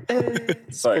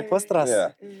 Sorry. Preposterous.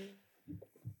 Yeah.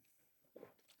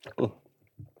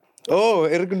 Oh,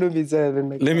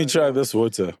 let me try this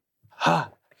water.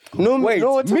 No, wait,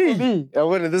 no, it's me. Me.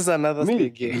 This is another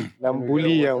thing.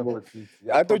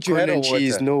 I thought you had a water.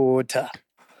 Cheese, no water.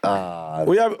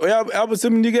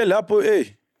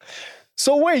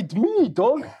 So wait, me,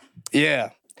 dog? Yeah.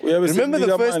 Remember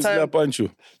the first time?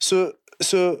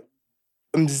 So,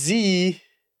 Mzi,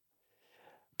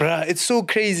 bruh, it's so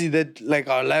crazy that like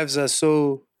our lives are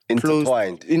so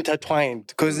intertwined,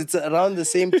 because it's around the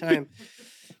same time.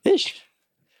 Ish.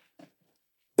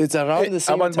 It's around the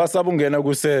same time. Abantu basabungena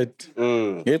ku set.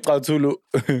 Ngeqathulu.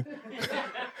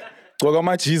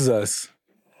 Gqoka Jesus.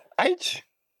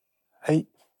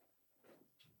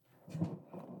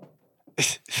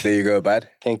 There you go, bud.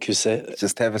 Thank you, sir.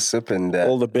 Just have a sip and...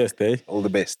 all the best, eh? All the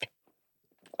best.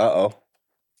 Uh-oh.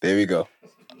 There we go.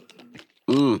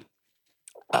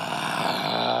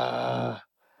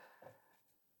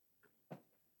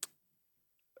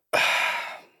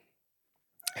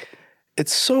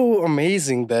 It's so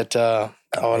amazing that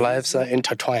our lives are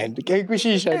intertwined.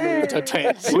 It's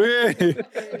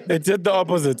just the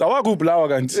opposite. Awakubulawa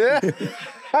kanti.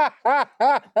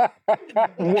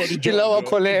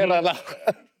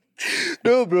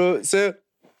 No, bro. So,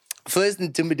 first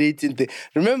intimidating thing.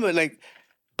 Remember, like,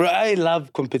 bro, I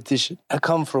love competition. I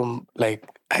come from, like,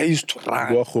 I used to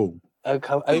run.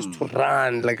 I used to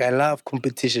run. Like, I love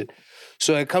competition.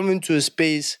 So I come into a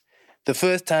space, the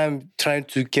first time trying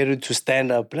to get it to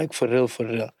stand up, like, for real.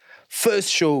 First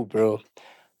show, bro.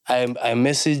 I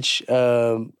message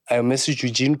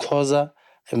Eugene Koza,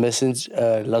 I message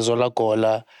Lazola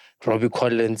Gola, Robbie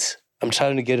Collins. I'm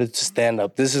trying to get it to stand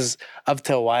up. This is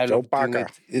after a while of doing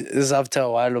it. This is after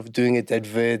a while of doing it at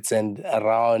Vits and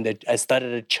around it. I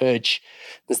started at church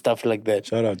and stuff like that.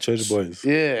 Shout out church boys.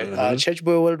 Yeah, church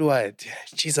boy worldwide.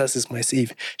 Jesus is my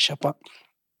savior. Shapa.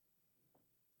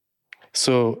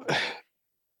 So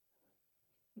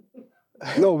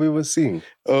No, we were seeing.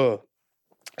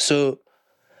 So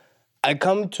I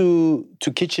come to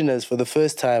Kitchener's for the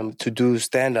first time to do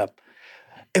stand-up.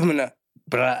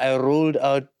 I rolled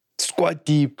out squat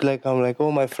deep. Like, I'm like,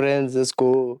 oh, my friends, let's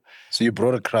go. So you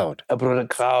brought a crowd? I brought a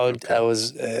crowd. Okay. I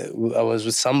was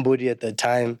with somebody at the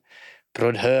time.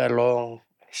 Brought her along.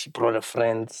 She brought her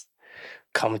friends.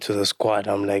 Come to the squad.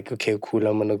 I'm like, okay, cool.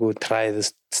 I'm going to go try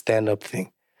this stand-up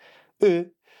thing.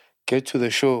 Get to the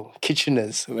show.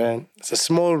 Kitchener's, man. It's a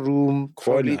small room.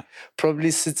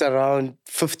 Probably sits around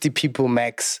 50 people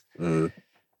max.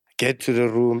 Get to the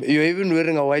room. You're even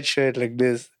wearing a white shirt like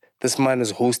this. This man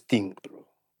is hosting, bro.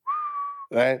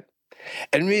 Right?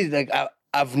 And me, like,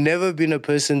 I've never been a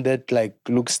person that, like,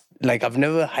 looks... Like, I've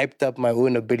never hyped up my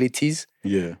own abilities.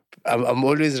 Yeah. I'm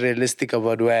always realistic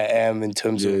about where I am in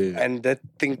terms of... Yeah. And that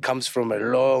thing comes from a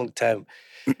long time.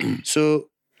 So,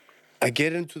 I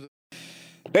get into the...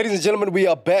 Ladies and gentlemen, we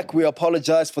are back. We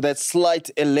apologize for that slight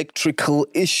electrical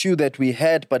issue that we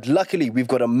had, but luckily we've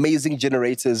got amazing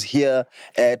generators here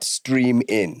at Stream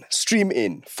In. Stream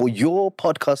In for your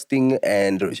podcasting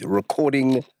and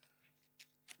recording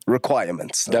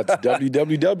requirements. That's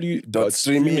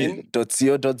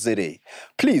www.streamin.co.za.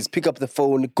 Please pick up the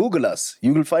phone, Google us.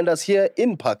 You will find us here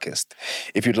in Parkhurst.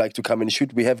 If you'd like to come and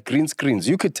shoot, we have green screens.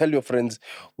 You could tell your friends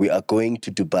we are going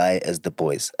to Dubai as the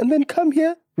boys. And then come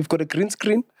here. We've got a green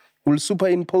screen. We'll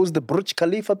superimpose the Burj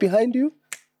Khalifa behind you.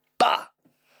 Bah!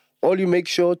 All you make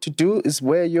sure to do is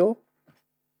wear your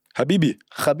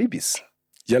Habibis.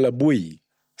 Yalla boy.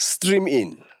 Stream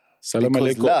In. Salam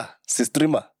because alaikum. la si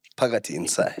streamer pagati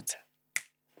inside.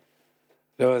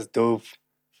 That was dope.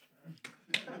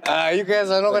 You guys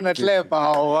are not gonna clap.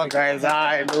 Oh, guys,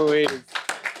 no way.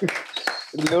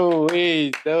 No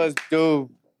way. That was dope.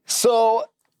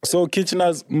 So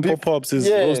Kitchener's Pop-Ups is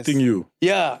hosting you.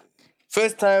 Yeah.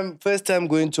 First time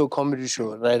going to a comedy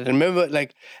show, right? Remember,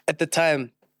 like, at the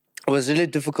time, it was really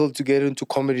difficult to get into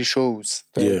comedy shows,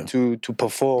 right? to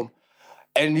perform.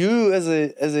 And you, as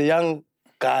a young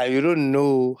guy, you don't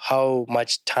know how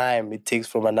much time it takes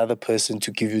from another person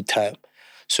to give you time.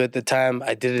 So at the time,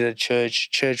 I did it at church.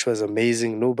 Church was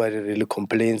amazing. Nobody really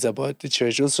complains about the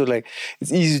church. Also, like,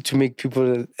 it's easy to make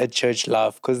people at church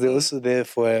laugh because they're also there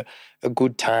for a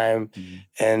good time. Mm-hmm.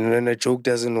 And when a joke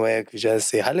doesn't work, you just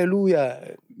say,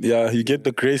 hallelujah. Yeah, you get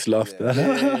the grace laughter.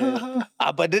 Yeah.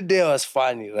 But that day was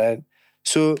funny, right?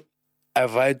 So I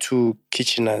ride to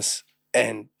Kitchener's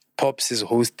and Pops is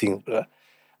hosting. Bro.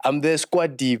 I'm there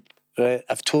squad deep, right?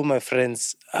 I've told my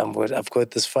friends, I've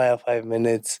got this 5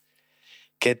 minutes.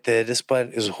 Get there, this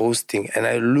part is hosting. And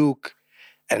I look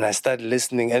and I start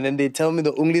listening. And then they tell me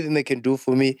the only thing they can do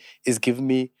for me is give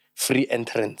me free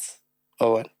entrance.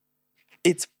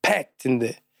 It's packed in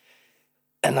there.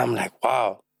 And I'm like,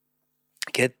 wow.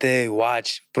 Get there,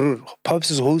 watch. Bro,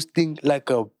 Pops is hosting like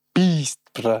a beast,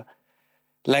 bro.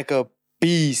 Like a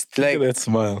beast. Like, look at that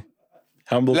smile.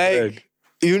 Humble brag.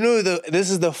 You know,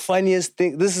 this is the funniest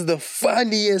thing. This is the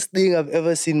funniest thing I've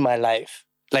ever seen in my life.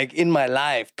 Like, in my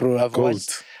life, bro. I've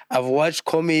watched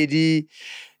comedy.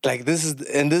 Like, this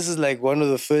is like one of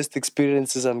the first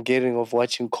experiences I'm getting of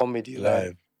watching comedy live.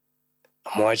 Like,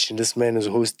 I'm watching, this man is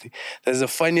hosting. There's the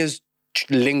funniest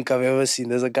link I've ever seen.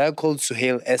 There's a guy called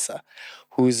Suhail Essa,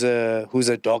 who's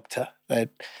a doctor, right?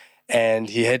 And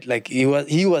he had like he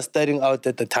was studying out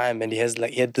at the time, and he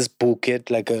had this book, he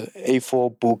had like a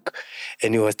A4 book,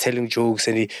 and he was telling jokes.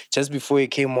 And he just before he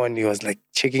came on, he was like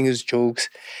checking his jokes,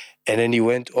 and then he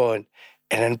went on,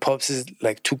 and then Pops is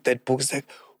like took that book. It's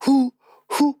like, who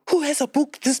has a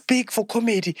book this big for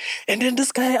comedy? And then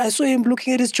this guy, I saw him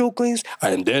looking at his joke going,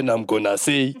 and then I'm gonna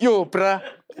say, yo, bruh,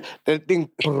 that thing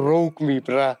broke me,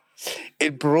 bruh.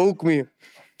 It broke me.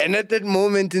 And at that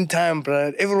moment in time,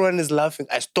 bruh, everyone is laughing.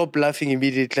 I stopped laughing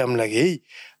immediately. I'm like, hey,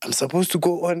 I'm supposed to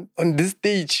go on this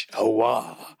stage. Oh,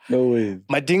 wow. No way.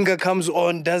 Madinga comes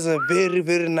on, does a very,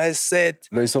 very nice set.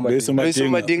 Loiso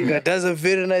Madinga does a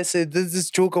very nice set. There's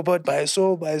this joke about by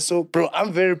so. Bro,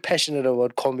 I'm very passionate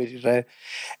about comedy, right?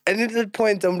 And at that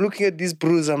point, I'm looking at these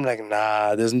bros. I'm like,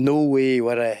 nah, there's no way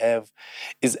what I have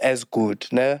is as good.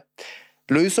 Nah?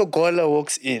 Loiso Gola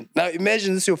walks in. Now,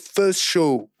 imagine this is your first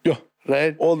show. Yeah.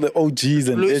 Right? All the OGs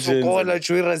and legends. legends.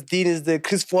 Joey Rasdeen is there.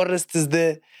 Chris Forrest is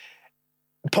there.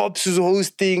 Pops is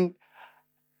hosting.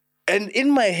 And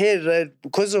in my head, right,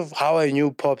 because of how I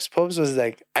knew Pops was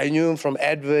like, I knew him from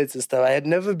adverts and stuff. I had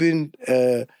never been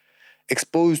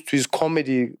exposed to his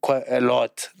comedy quite a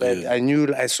lot. Right?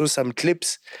 Yeah. I saw some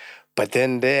clips, but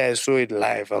then there I saw it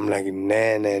live. I'm like,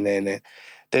 nah.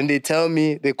 Then they call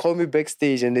me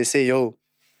backstage and they say, yo,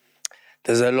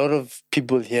 there's a lot of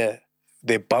people here.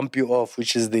 They bump you off,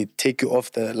 which is they take you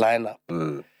off the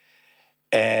lineup.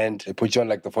 And they put you on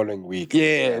like the following week.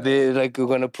 Yeah, they're like, we're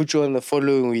going to put you on the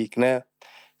following week now.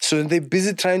 So they're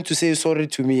busy trying to say sorry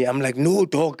to me. I'm like, no,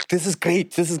 dog, this is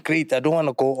great. I don't want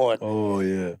to go on. Oh,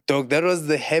 yeah. Dog, that was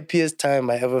the happiest time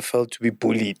I ever felt to be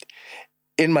bullied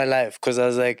in my life. Because I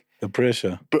was like... The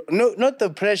pressure. No, not the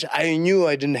pressure. I knew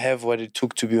I didn't have what it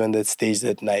took to be on that stage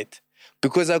that night.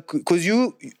 Because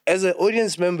you, as an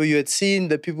audience member, you had seen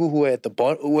the people who were at the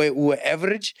bottom, who were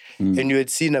average, and you had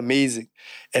seen amazing.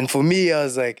 And for me, I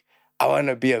was like, I want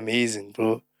to be amazing,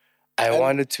 bro. I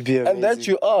wanted to be amazing. And that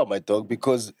you are, my dog,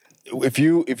 because if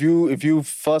you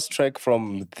fast track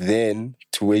from then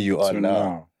to where you are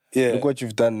now, look what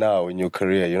you've done now in your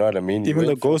career. You know what I mean? Even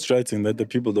the ghostwriting that the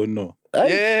people don't know.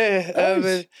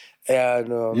 Yeah, I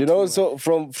know. You know, so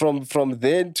from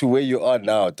then to where you are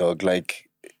now, dog, like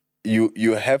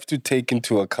you have to take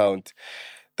into account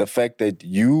the fact that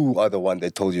you are the one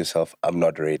that told yourself, I'm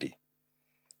not ready.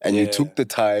 And you took the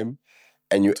time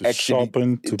and you to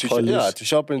sharpen, to polish. Yeah, to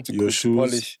sharpen, to your shoes.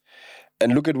 polish.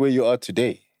 And look at where you are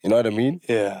today. You know what I mean?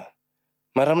 Yeah.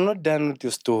 But I'm not done with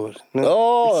your story. No.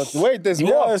 Oh, wait, there's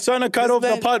more. I was trying to cut off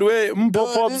the part where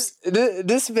Pops.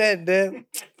 This man,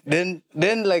 then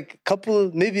like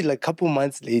couple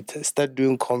months later, start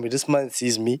doing comedy. This man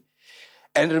sees me.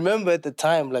 And remember at the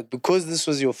time, like, because this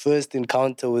was your first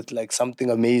encounter with like something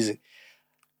amazing,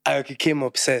 I became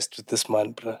obsessed with this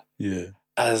man, bro. Yeah.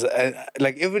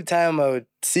 Like every time I would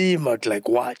see him, I'd like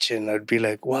watch and I'd be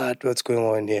like, what's going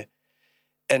on here?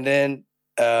 And then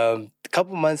a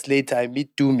couple months later, I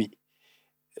meet Dumi,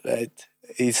 right?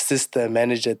 His sister,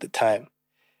 manager at the time.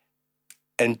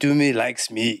 And Dumi likes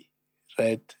me,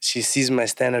 right? She sees my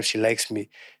stand-up, she likes me.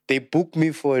 They booked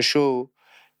me for a show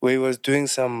where he was doing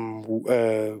some,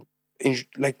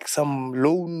 some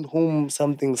loan home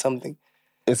something.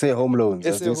 SA Home Loans.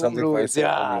 SA Home Loans,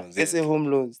 yeah. SA Home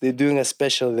Loans. They're doing a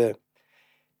special there.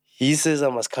 He says I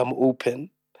must come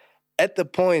open. At the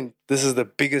point, this is the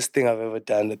biggest thing I've ever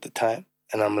done at the time.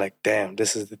 And I'm like, damn,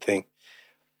 this is the thing.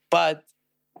 But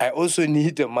I also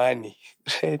need the money.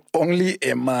 Right? Only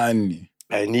a money.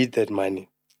 I need that money.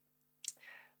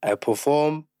 I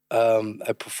perform,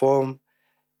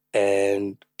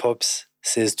 and Pops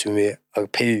says to me, I'll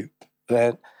pay you.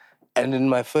 Right? And in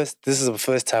this is the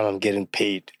first time I'm getting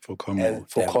paid. For comedy.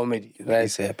 Comedy, right?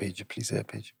 Please say I paid you, please say I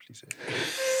paid you, please say.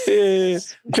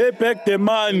 Pay back the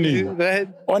money. Right?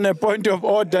 On a point of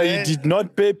order, he did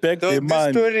not pay back the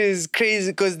money. This story is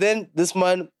crazy because then this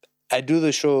man, I do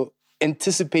the show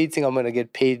anticipating I'm going to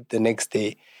get paid the next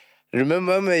day.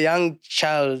 Remember, I'm a young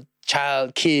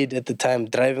kid at the time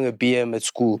driving a BM at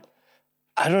school.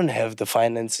 I don't have the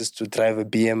finances to drive a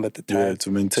BM at the time. Yeah, to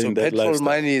maintain that petrol lifestyle.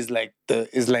 money is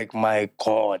like my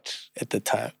God at the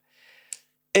time.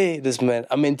 Hey, this man,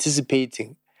 I'm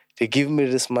anticipating. They give me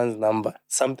this man's number.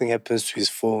 Something happens to his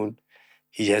phone.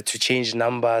 He had to change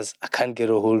numbers. I can't get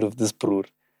a hold of this bro.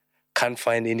 Can't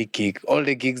find any gig. All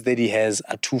the gigs that he has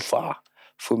are too far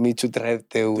for me to drive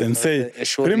there. And say,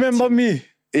 remember me?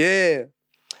 Yeah.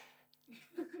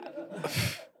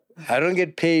 I don't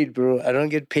get paid, bro. I don't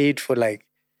get paid for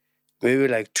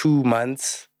maybe 2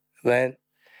 months, man.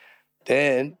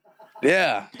 Then,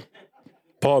 yeah.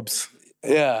 Pops.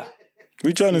 Yeah.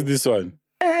 Which one is this one?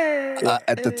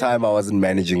 At the time, I wasn't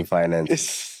managing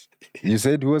finance. You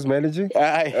said who was managing?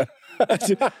 I'm not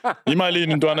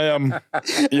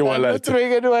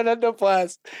throwing anyone under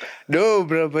pass. No,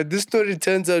 bro, but this story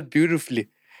turns out beautifully.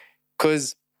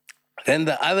 Because then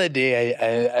the other day,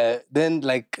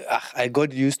 I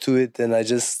got used to it and I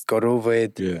just got over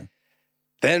it. Yeah.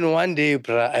 Then one day,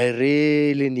 bro, I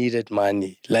really needed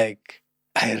money. I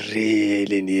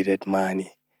really needed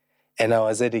money. And I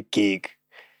was at a gig.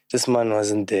 This man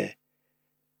wasn't there.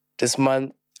 This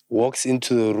man walks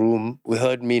into the room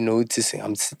without me noticing.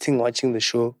 I'm sitting watching the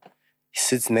show. He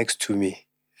sits next to me,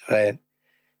 right?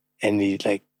 And he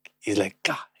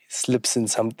slips in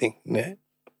something. Yeah?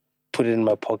 Put it in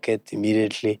my pocket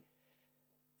immediately.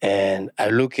 And I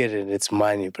look at it and it's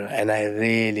money, bro. And I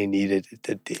really needed it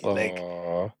that day.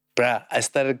 Bro, I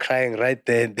started crying right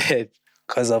there and then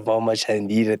because of how much I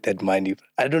needed that money.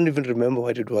 I don't even remember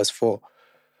what it was for.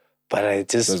 But I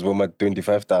just... It was about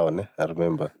 25,000, I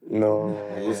remember. No.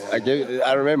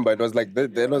 I remember, it was like,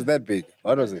 it was that big.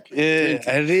 What was it? Yeah, 20.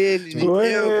 I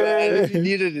really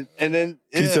needed it. And then...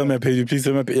 Please tell me a page. Please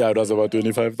tell me a page. Yeah, it was about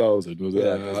 25,000. Was it?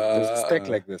 Yeah, it was a stack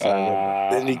like this, I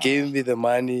remember. Then he gave me the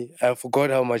money. I forgot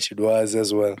how much it was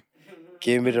as well.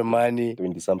 Gave me the money.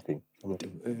 20-something.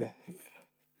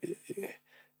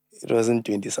 It wasn't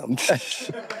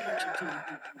 20-something.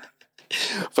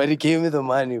 But he gave me the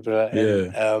money, bro.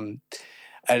 Yeah. And,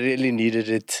 I really needed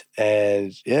it.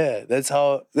 And yeah,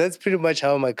 that's pretty much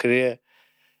how my career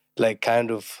like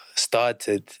kind of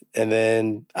started. And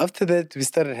then after that, we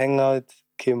started hanging out,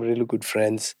 became really good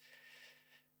friends.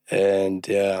 And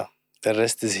yeah, the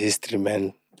rest is history,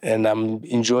 man. And I'm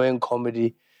enjoying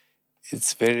comedy.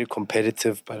 It's very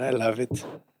competitive, but I love it.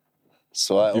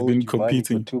 So I You've owed been you money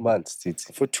competing for 2 months,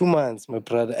 Tsitsi. For 2 months, my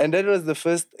brother. And that was the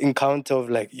first encounter of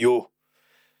like, yo,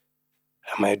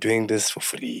 am I doing this for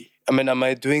free? I mean, am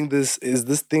I doing this? Is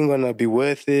this thing gonna be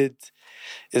worth it?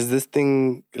 Is this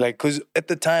thing like, because at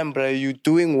the time, bro, you're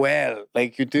doing well.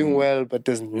 Like, you're doing well, but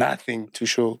there's nothing to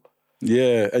show.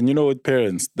 Yeah, and you know what,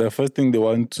 parents, the first thing they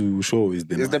want to show is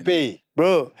the It's the money. pay.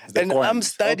 Bro, the and coins. I'm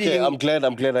studying. Okay,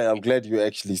 I'm glad you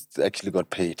actually got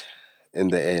paid in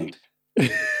the end.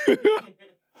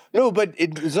 No, but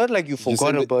it's not like you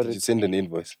forgot about Did you it. send an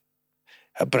invoice?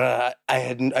 Bruh, I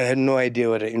had no idea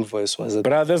what an invoice was.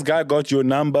 Bruh, this guy got your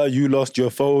number, you lost your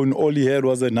phone, all he had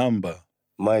was a number.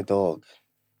 My dog.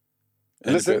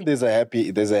 And Listen, there's a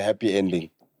happy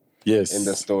ending Yes. in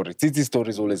the story. Tsitsi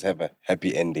stories always have a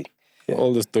happy ending.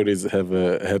 All the stories have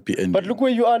a happy ending. But look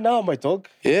where you are now, my dog.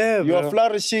 Yeah, You are bro.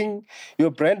 flourishing. You're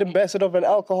a brand ambassador of an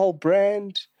alcohol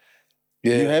brand.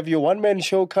 Yeah. You have your one-man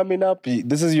show coming up.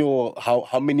 This is your how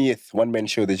manyth one-man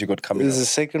show that you got coming This is up? the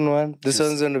second one. This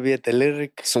one's gonna be at the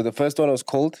Lyric. So the first one was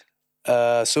called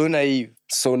So naive,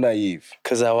 So Naive.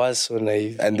 because I was so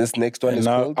naive. And this next one And is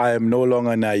now called I am no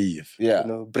longer naive. Yeah. You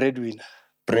know, breadwinner.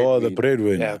 Oh, the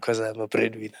breadwinner. Yeah, because I'm a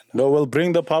breadwinner. No, we'll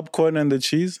bring the popcorn and the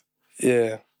cheese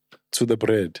Yeah. to the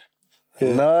bread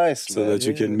Nice. so man. that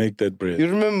you can make that bread. You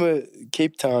remember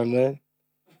Cape Town, right?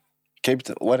 Cape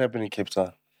Town. What happened in Cape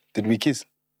Town? Did we kiss?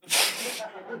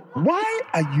 Why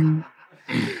are you?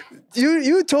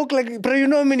 You talk like, bro, you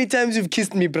know how many times you've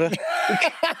kissed me, bro?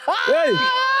 Hey!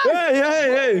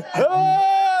 Hey!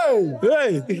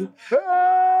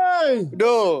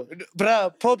 No,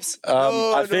 bro, Pops.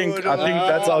 I think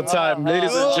that's our time.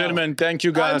 Ladies and gentlemen, thank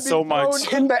you guys so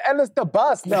much In the Alistair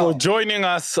bus now. for joining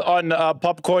us on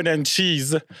Popcorn and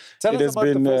Cheese. Tell It us has about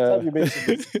been the first time you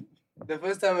mentioned this. The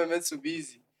first time I met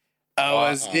Subizi, I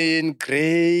was in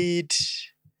grade.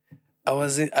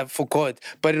 I forgot,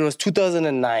 but it was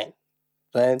 2009,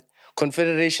 right?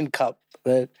 Confederation Cup,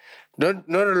 right? Not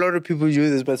a lot of people do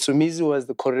this, but Sumizi was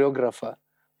the choreographer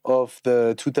of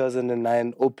the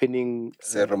 2009 opening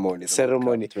ceremony.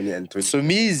 ceremony. 20 and 20.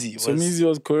 Sumizi was... So Mizi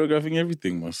was choreographing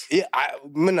everything, was. Yeah,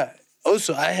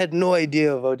 I had no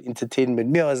idea about entertainment.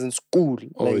 Me, I was in school.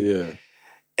 Oh, yeah.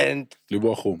 And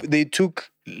Lebowakgomo. they took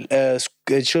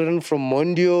children from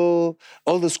Mondio,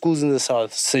 all the schools in the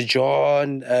south, Sir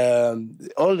John,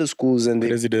 all the schools, and they,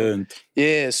 President.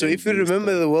 yeah. So if you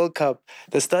remember the World Cup,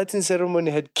 the starting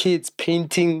ceremony had kids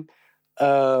painting,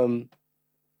 the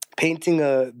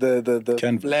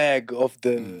Canvas. flag of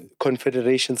the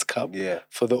Confederations Cup Yeah.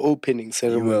 for the opening You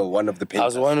ceremony. were one of the I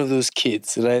was painters. one of those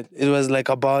kids, right? It was like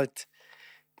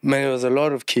there was a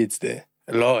lot of kids there,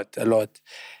 a lot,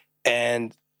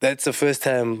 and that's the first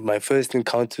time, my first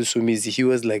encounter with Sumizi. He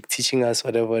was like teaching us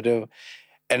whatever.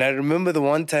 And I remember the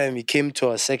one time he came to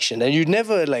our section, and you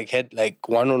never like had like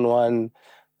one-on-one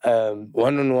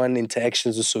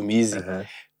interactions with Sumizi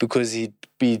because he'd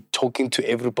be talking to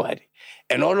everybody.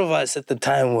 And all of us at the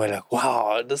time were like,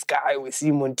 wow, this guy, we see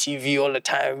him on TV all the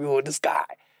time, this guy.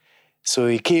 So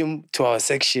he came to our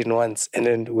section once, and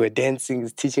then we're dancing,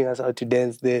 he's teaching us how to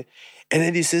dance there. And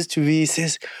then he says to me,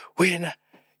 Wena,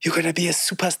 you're gonna be a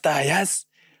superstar, yes?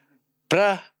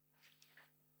 Bruh,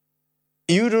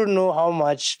 you don't know how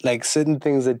much like certain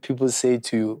things that people say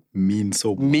to you Mean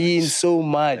so much. mean so And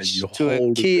much you to a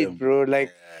hold kid, them. bro.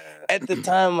 Like at the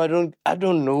time, I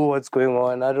don't know what's going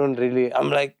on. I'm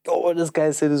like, oh, this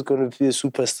guy said he's gonna be a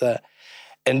superstar.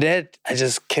 And that, I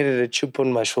just carried a chip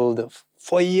on my shoulder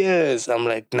for years. I'm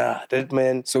like, nah, that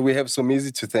man, So we have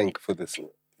Sumizi to thank for this.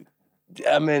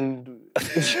 I mean,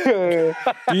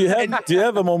 Do you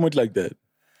have a moment like that?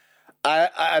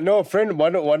 I know a friend,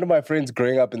 one of my friends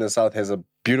growing up in the South has a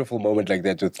beautiful moment like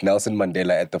that with Nelson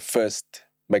Mandela at the first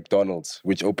McDonald's,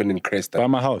 which opened in Cresta. By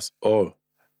my house. Oh.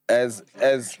 As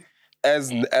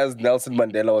Nelson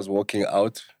Mandela was walking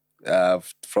out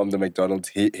from the McDonald's,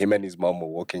 him and his mom were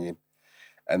walking in.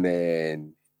 And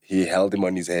then he held him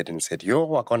on his head and said,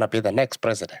 "You are gonna be the next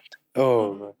president."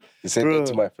 Oh, He said bro. that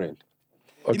to my friend.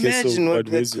 Okay, Imagine so what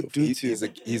but that could do to you.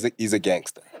 He's a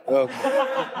gangster.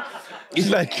 He's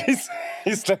like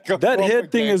He's like a that proper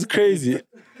head thing is gangster. crazy.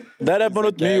 That happened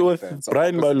with me with gangster.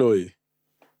 Brian Baloyi.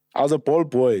 I was a ball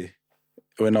boy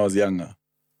when I was younger.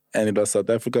 And it was South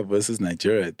Africa versus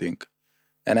Nigeria, I think.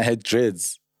 And I had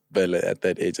dreads at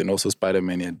that age, and also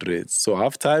Spider-Man had dreads. So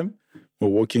halftime, we're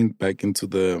walking back into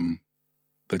the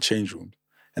change room.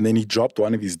 And then he dropped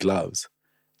one of his gloves.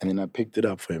 And then I picked it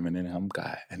up for him, and then I'm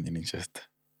guy. And then he just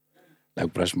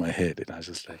like brushed my head. And I was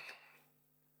just like,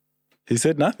 he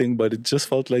said nothing, but it just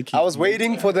felt like I was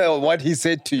waiting for what he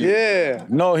said to you. Yeah.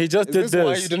 No, he just Is did this this.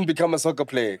 why you didn't become a soccer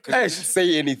player? Because you didn't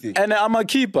say anything. And I'm a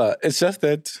keeper. It's just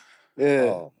that. Yeah.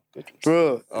 Oh, goodness.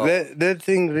 Bro, that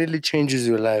thing really changes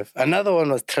your life. Another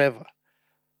one was Trevor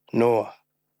Noah.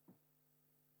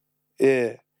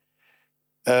 Yeah.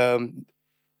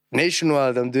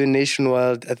 Nationwide, I'm doing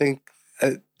Nationwide. I think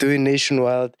doing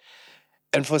Nationwide.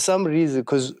 And for some reason,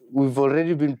 because we've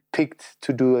already been picked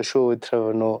to do a show with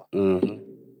Trevor Noah,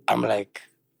 I'm like,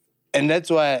 and that's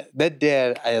why that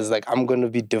day I was like, I'm going to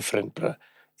be different, bro,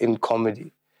 in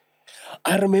comedy.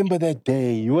 I remember that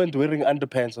day. You weren't wearing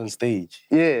underpants on stage.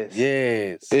 Yes.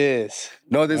 Yes.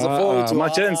 No, there's a photo. My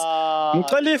chance.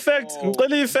 Ngicela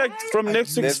effect from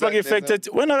next week's fucking effect.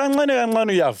 When kancane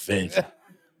uyavela.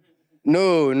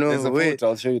 No, There's a wait. photo.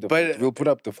 I'll show you the photo. We'll put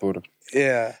up the photo.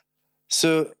 Yeah.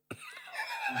 So,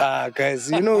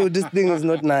 guys, you know, this thing is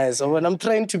not nice. So when I'm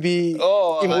trying to be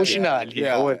emotional.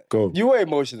 Yeah. Go. You were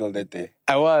emotional that day.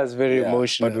 I was very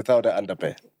emotional. But without an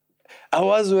underpants. I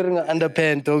was wearing an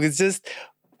underpants, dog. It's just,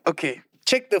 okay,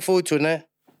 check the photo, ne?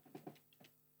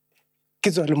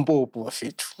 Kids are Limpopo,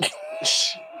 fit.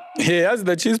 Hey, as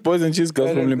the cheese boys and cheese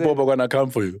girls from Limpopo are gonna come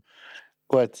for you.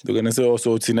 What? They're gonna say,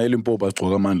 also, Tina Limpopo has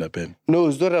program underpants. No,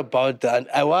 it's not about that.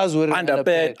 I was wearing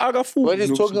Underpants. What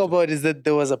he's talking about is that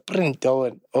there was a print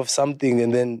of something,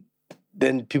 and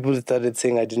then people started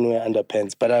saying I didn't wear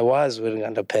underpants, but I was wearing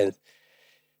underpants.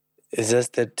 It's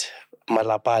just that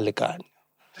malapa alikan.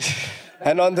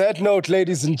 And on that note,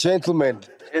 ladies and gentlemen,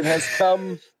 it has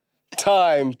come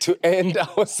time to end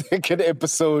our second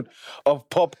episode of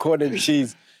Popcorn and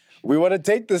Cheese. We want to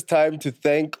take this time to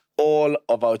thank all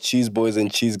of our cheese boys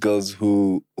and cheese girls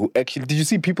who actually, did you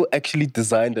see people actually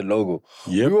designed the logo?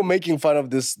 Yep. We were making fun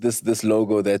of this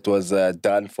logo that was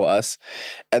done for us,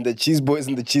 and the cheese boys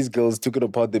and the cheese girls took it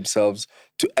upon themselves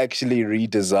to actually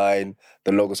redesign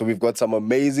the logo. So we've got some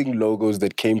amazing logos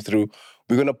that came through.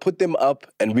 We're going to put them up,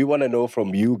 and we want to know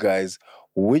from you guys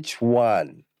which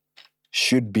one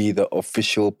should be the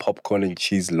official Popcorn and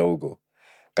Cheese logo.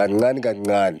 Kancane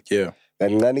kancane. Yeah.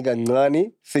 Kancane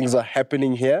kancane. Things are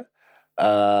happening here.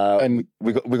 And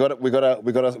we got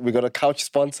a couch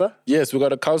sponsor. Yes, we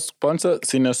got a couch sponsor,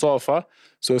 Sine Sofa.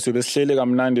 So sibe sihlele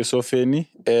kamnandi esofeni,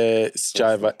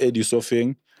 sijiva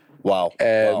edisofeni. Wow.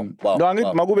 No,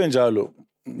 angithi makube njalo.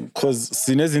 Because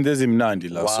sinezinto ezimnandi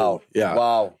la. Wow. So, yeah.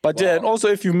 Wow. But yeah, and also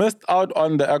if you missed out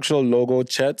on the actual logo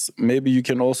chats, maybe you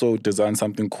can also design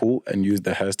something cool and use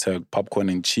the hashtag popcorn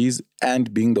and cheese,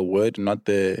 and being the word, not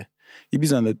the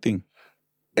ibizwa on the thing.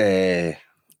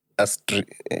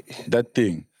 That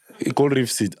thing. Gold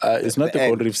Reef City. It's not the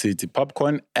Gold Reef City.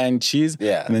 Popcorn and cheese.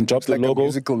 Yeah. And then drop the like logo. A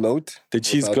musical note. The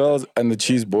cheese girls and the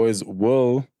cheese boys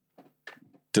will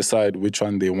decide which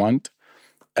one they want.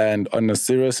 And on a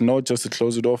serious note, just to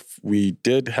close it off, we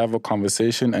did have a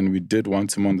conversation and we did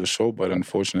want him on the show, but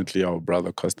unfortunately our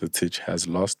brother Costa Titch has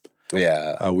lost.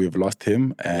 Yeah. We've lost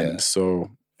him. And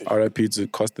so RIP to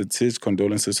Costa Titch,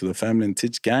 condolences to the family and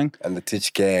Titch gang. And the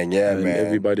Titch gang, yeah, and man.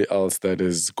 everybody else that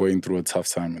is going through a tough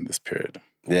time in this period.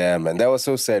 Yeah, man. That was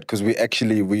so sad because we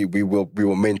actually, we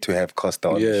were meant to have Costa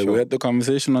on the show. Yeah, we had the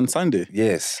conversation on Sunday.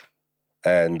 Yes.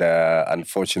 And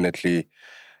unfortunately,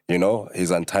 you know,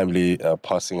 his untimely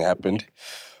passing happened.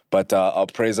 But our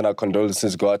praise and our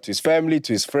condolences go out to his family,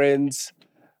 to his friends.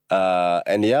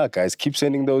 And yeah, guys, keep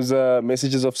sending those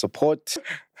messages of support.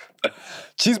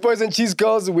 Cheese boys and cheese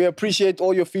girls, we appreciate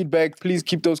all your feedback. Please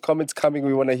keep those comments coming.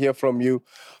 We want to hear from you.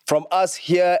 From us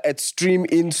here at Stream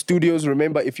In Studios,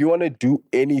 remember, if you want to do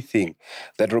anything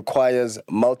that requires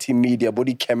multimedia,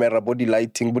 body camera, body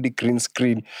lighting, body green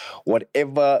screen,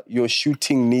 whatever your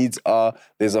shooting needs are,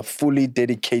 there's a fully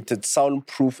dedicated,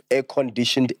 soundproof,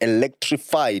 air-conditioned,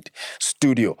 electrified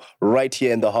studio right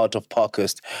here in the heart of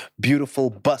Parkhurst. Beautiful,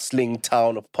 bustling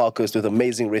town of Parkhurst with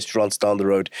amazing restaurants down the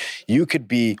road. You could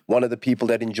be one of the people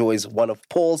that enjoys one of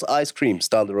Paul's ice creams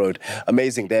down the road.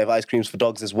 Amazing. They have ice creams for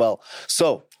dogs as well.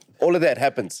 So all of that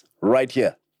happens right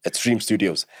here at Stream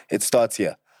Studios. It starts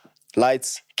here.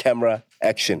 Lights, camera,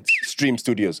 action. Stream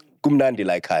Studios. Kumnandi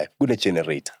like high. Guna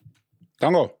generator.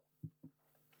 Tango.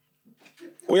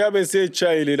 Uyabe se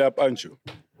chai lit up, aren't you?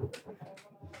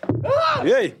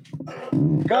 Yay!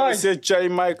 Guys, say chai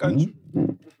mic, aren't you?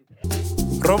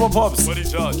 Robo Pops,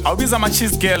 I'll be my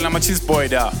cheese girl and my cheese boy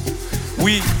there.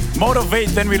 We motivate,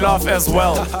 then we laugh as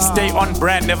well. Stay on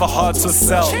brand, never hard to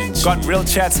sell. Got real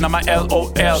chats, now my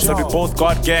LOL. So we both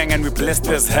got gang and we blessed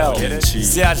as hell.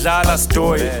 Siyadlala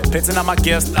story, petting on my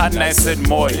guest and nice and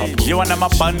more. You and my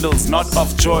bundles, not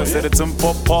of joy. Said it's some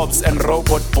pop pops and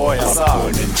robot boys.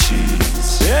 Popcorn and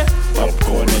cheese. Yeah? Popcorn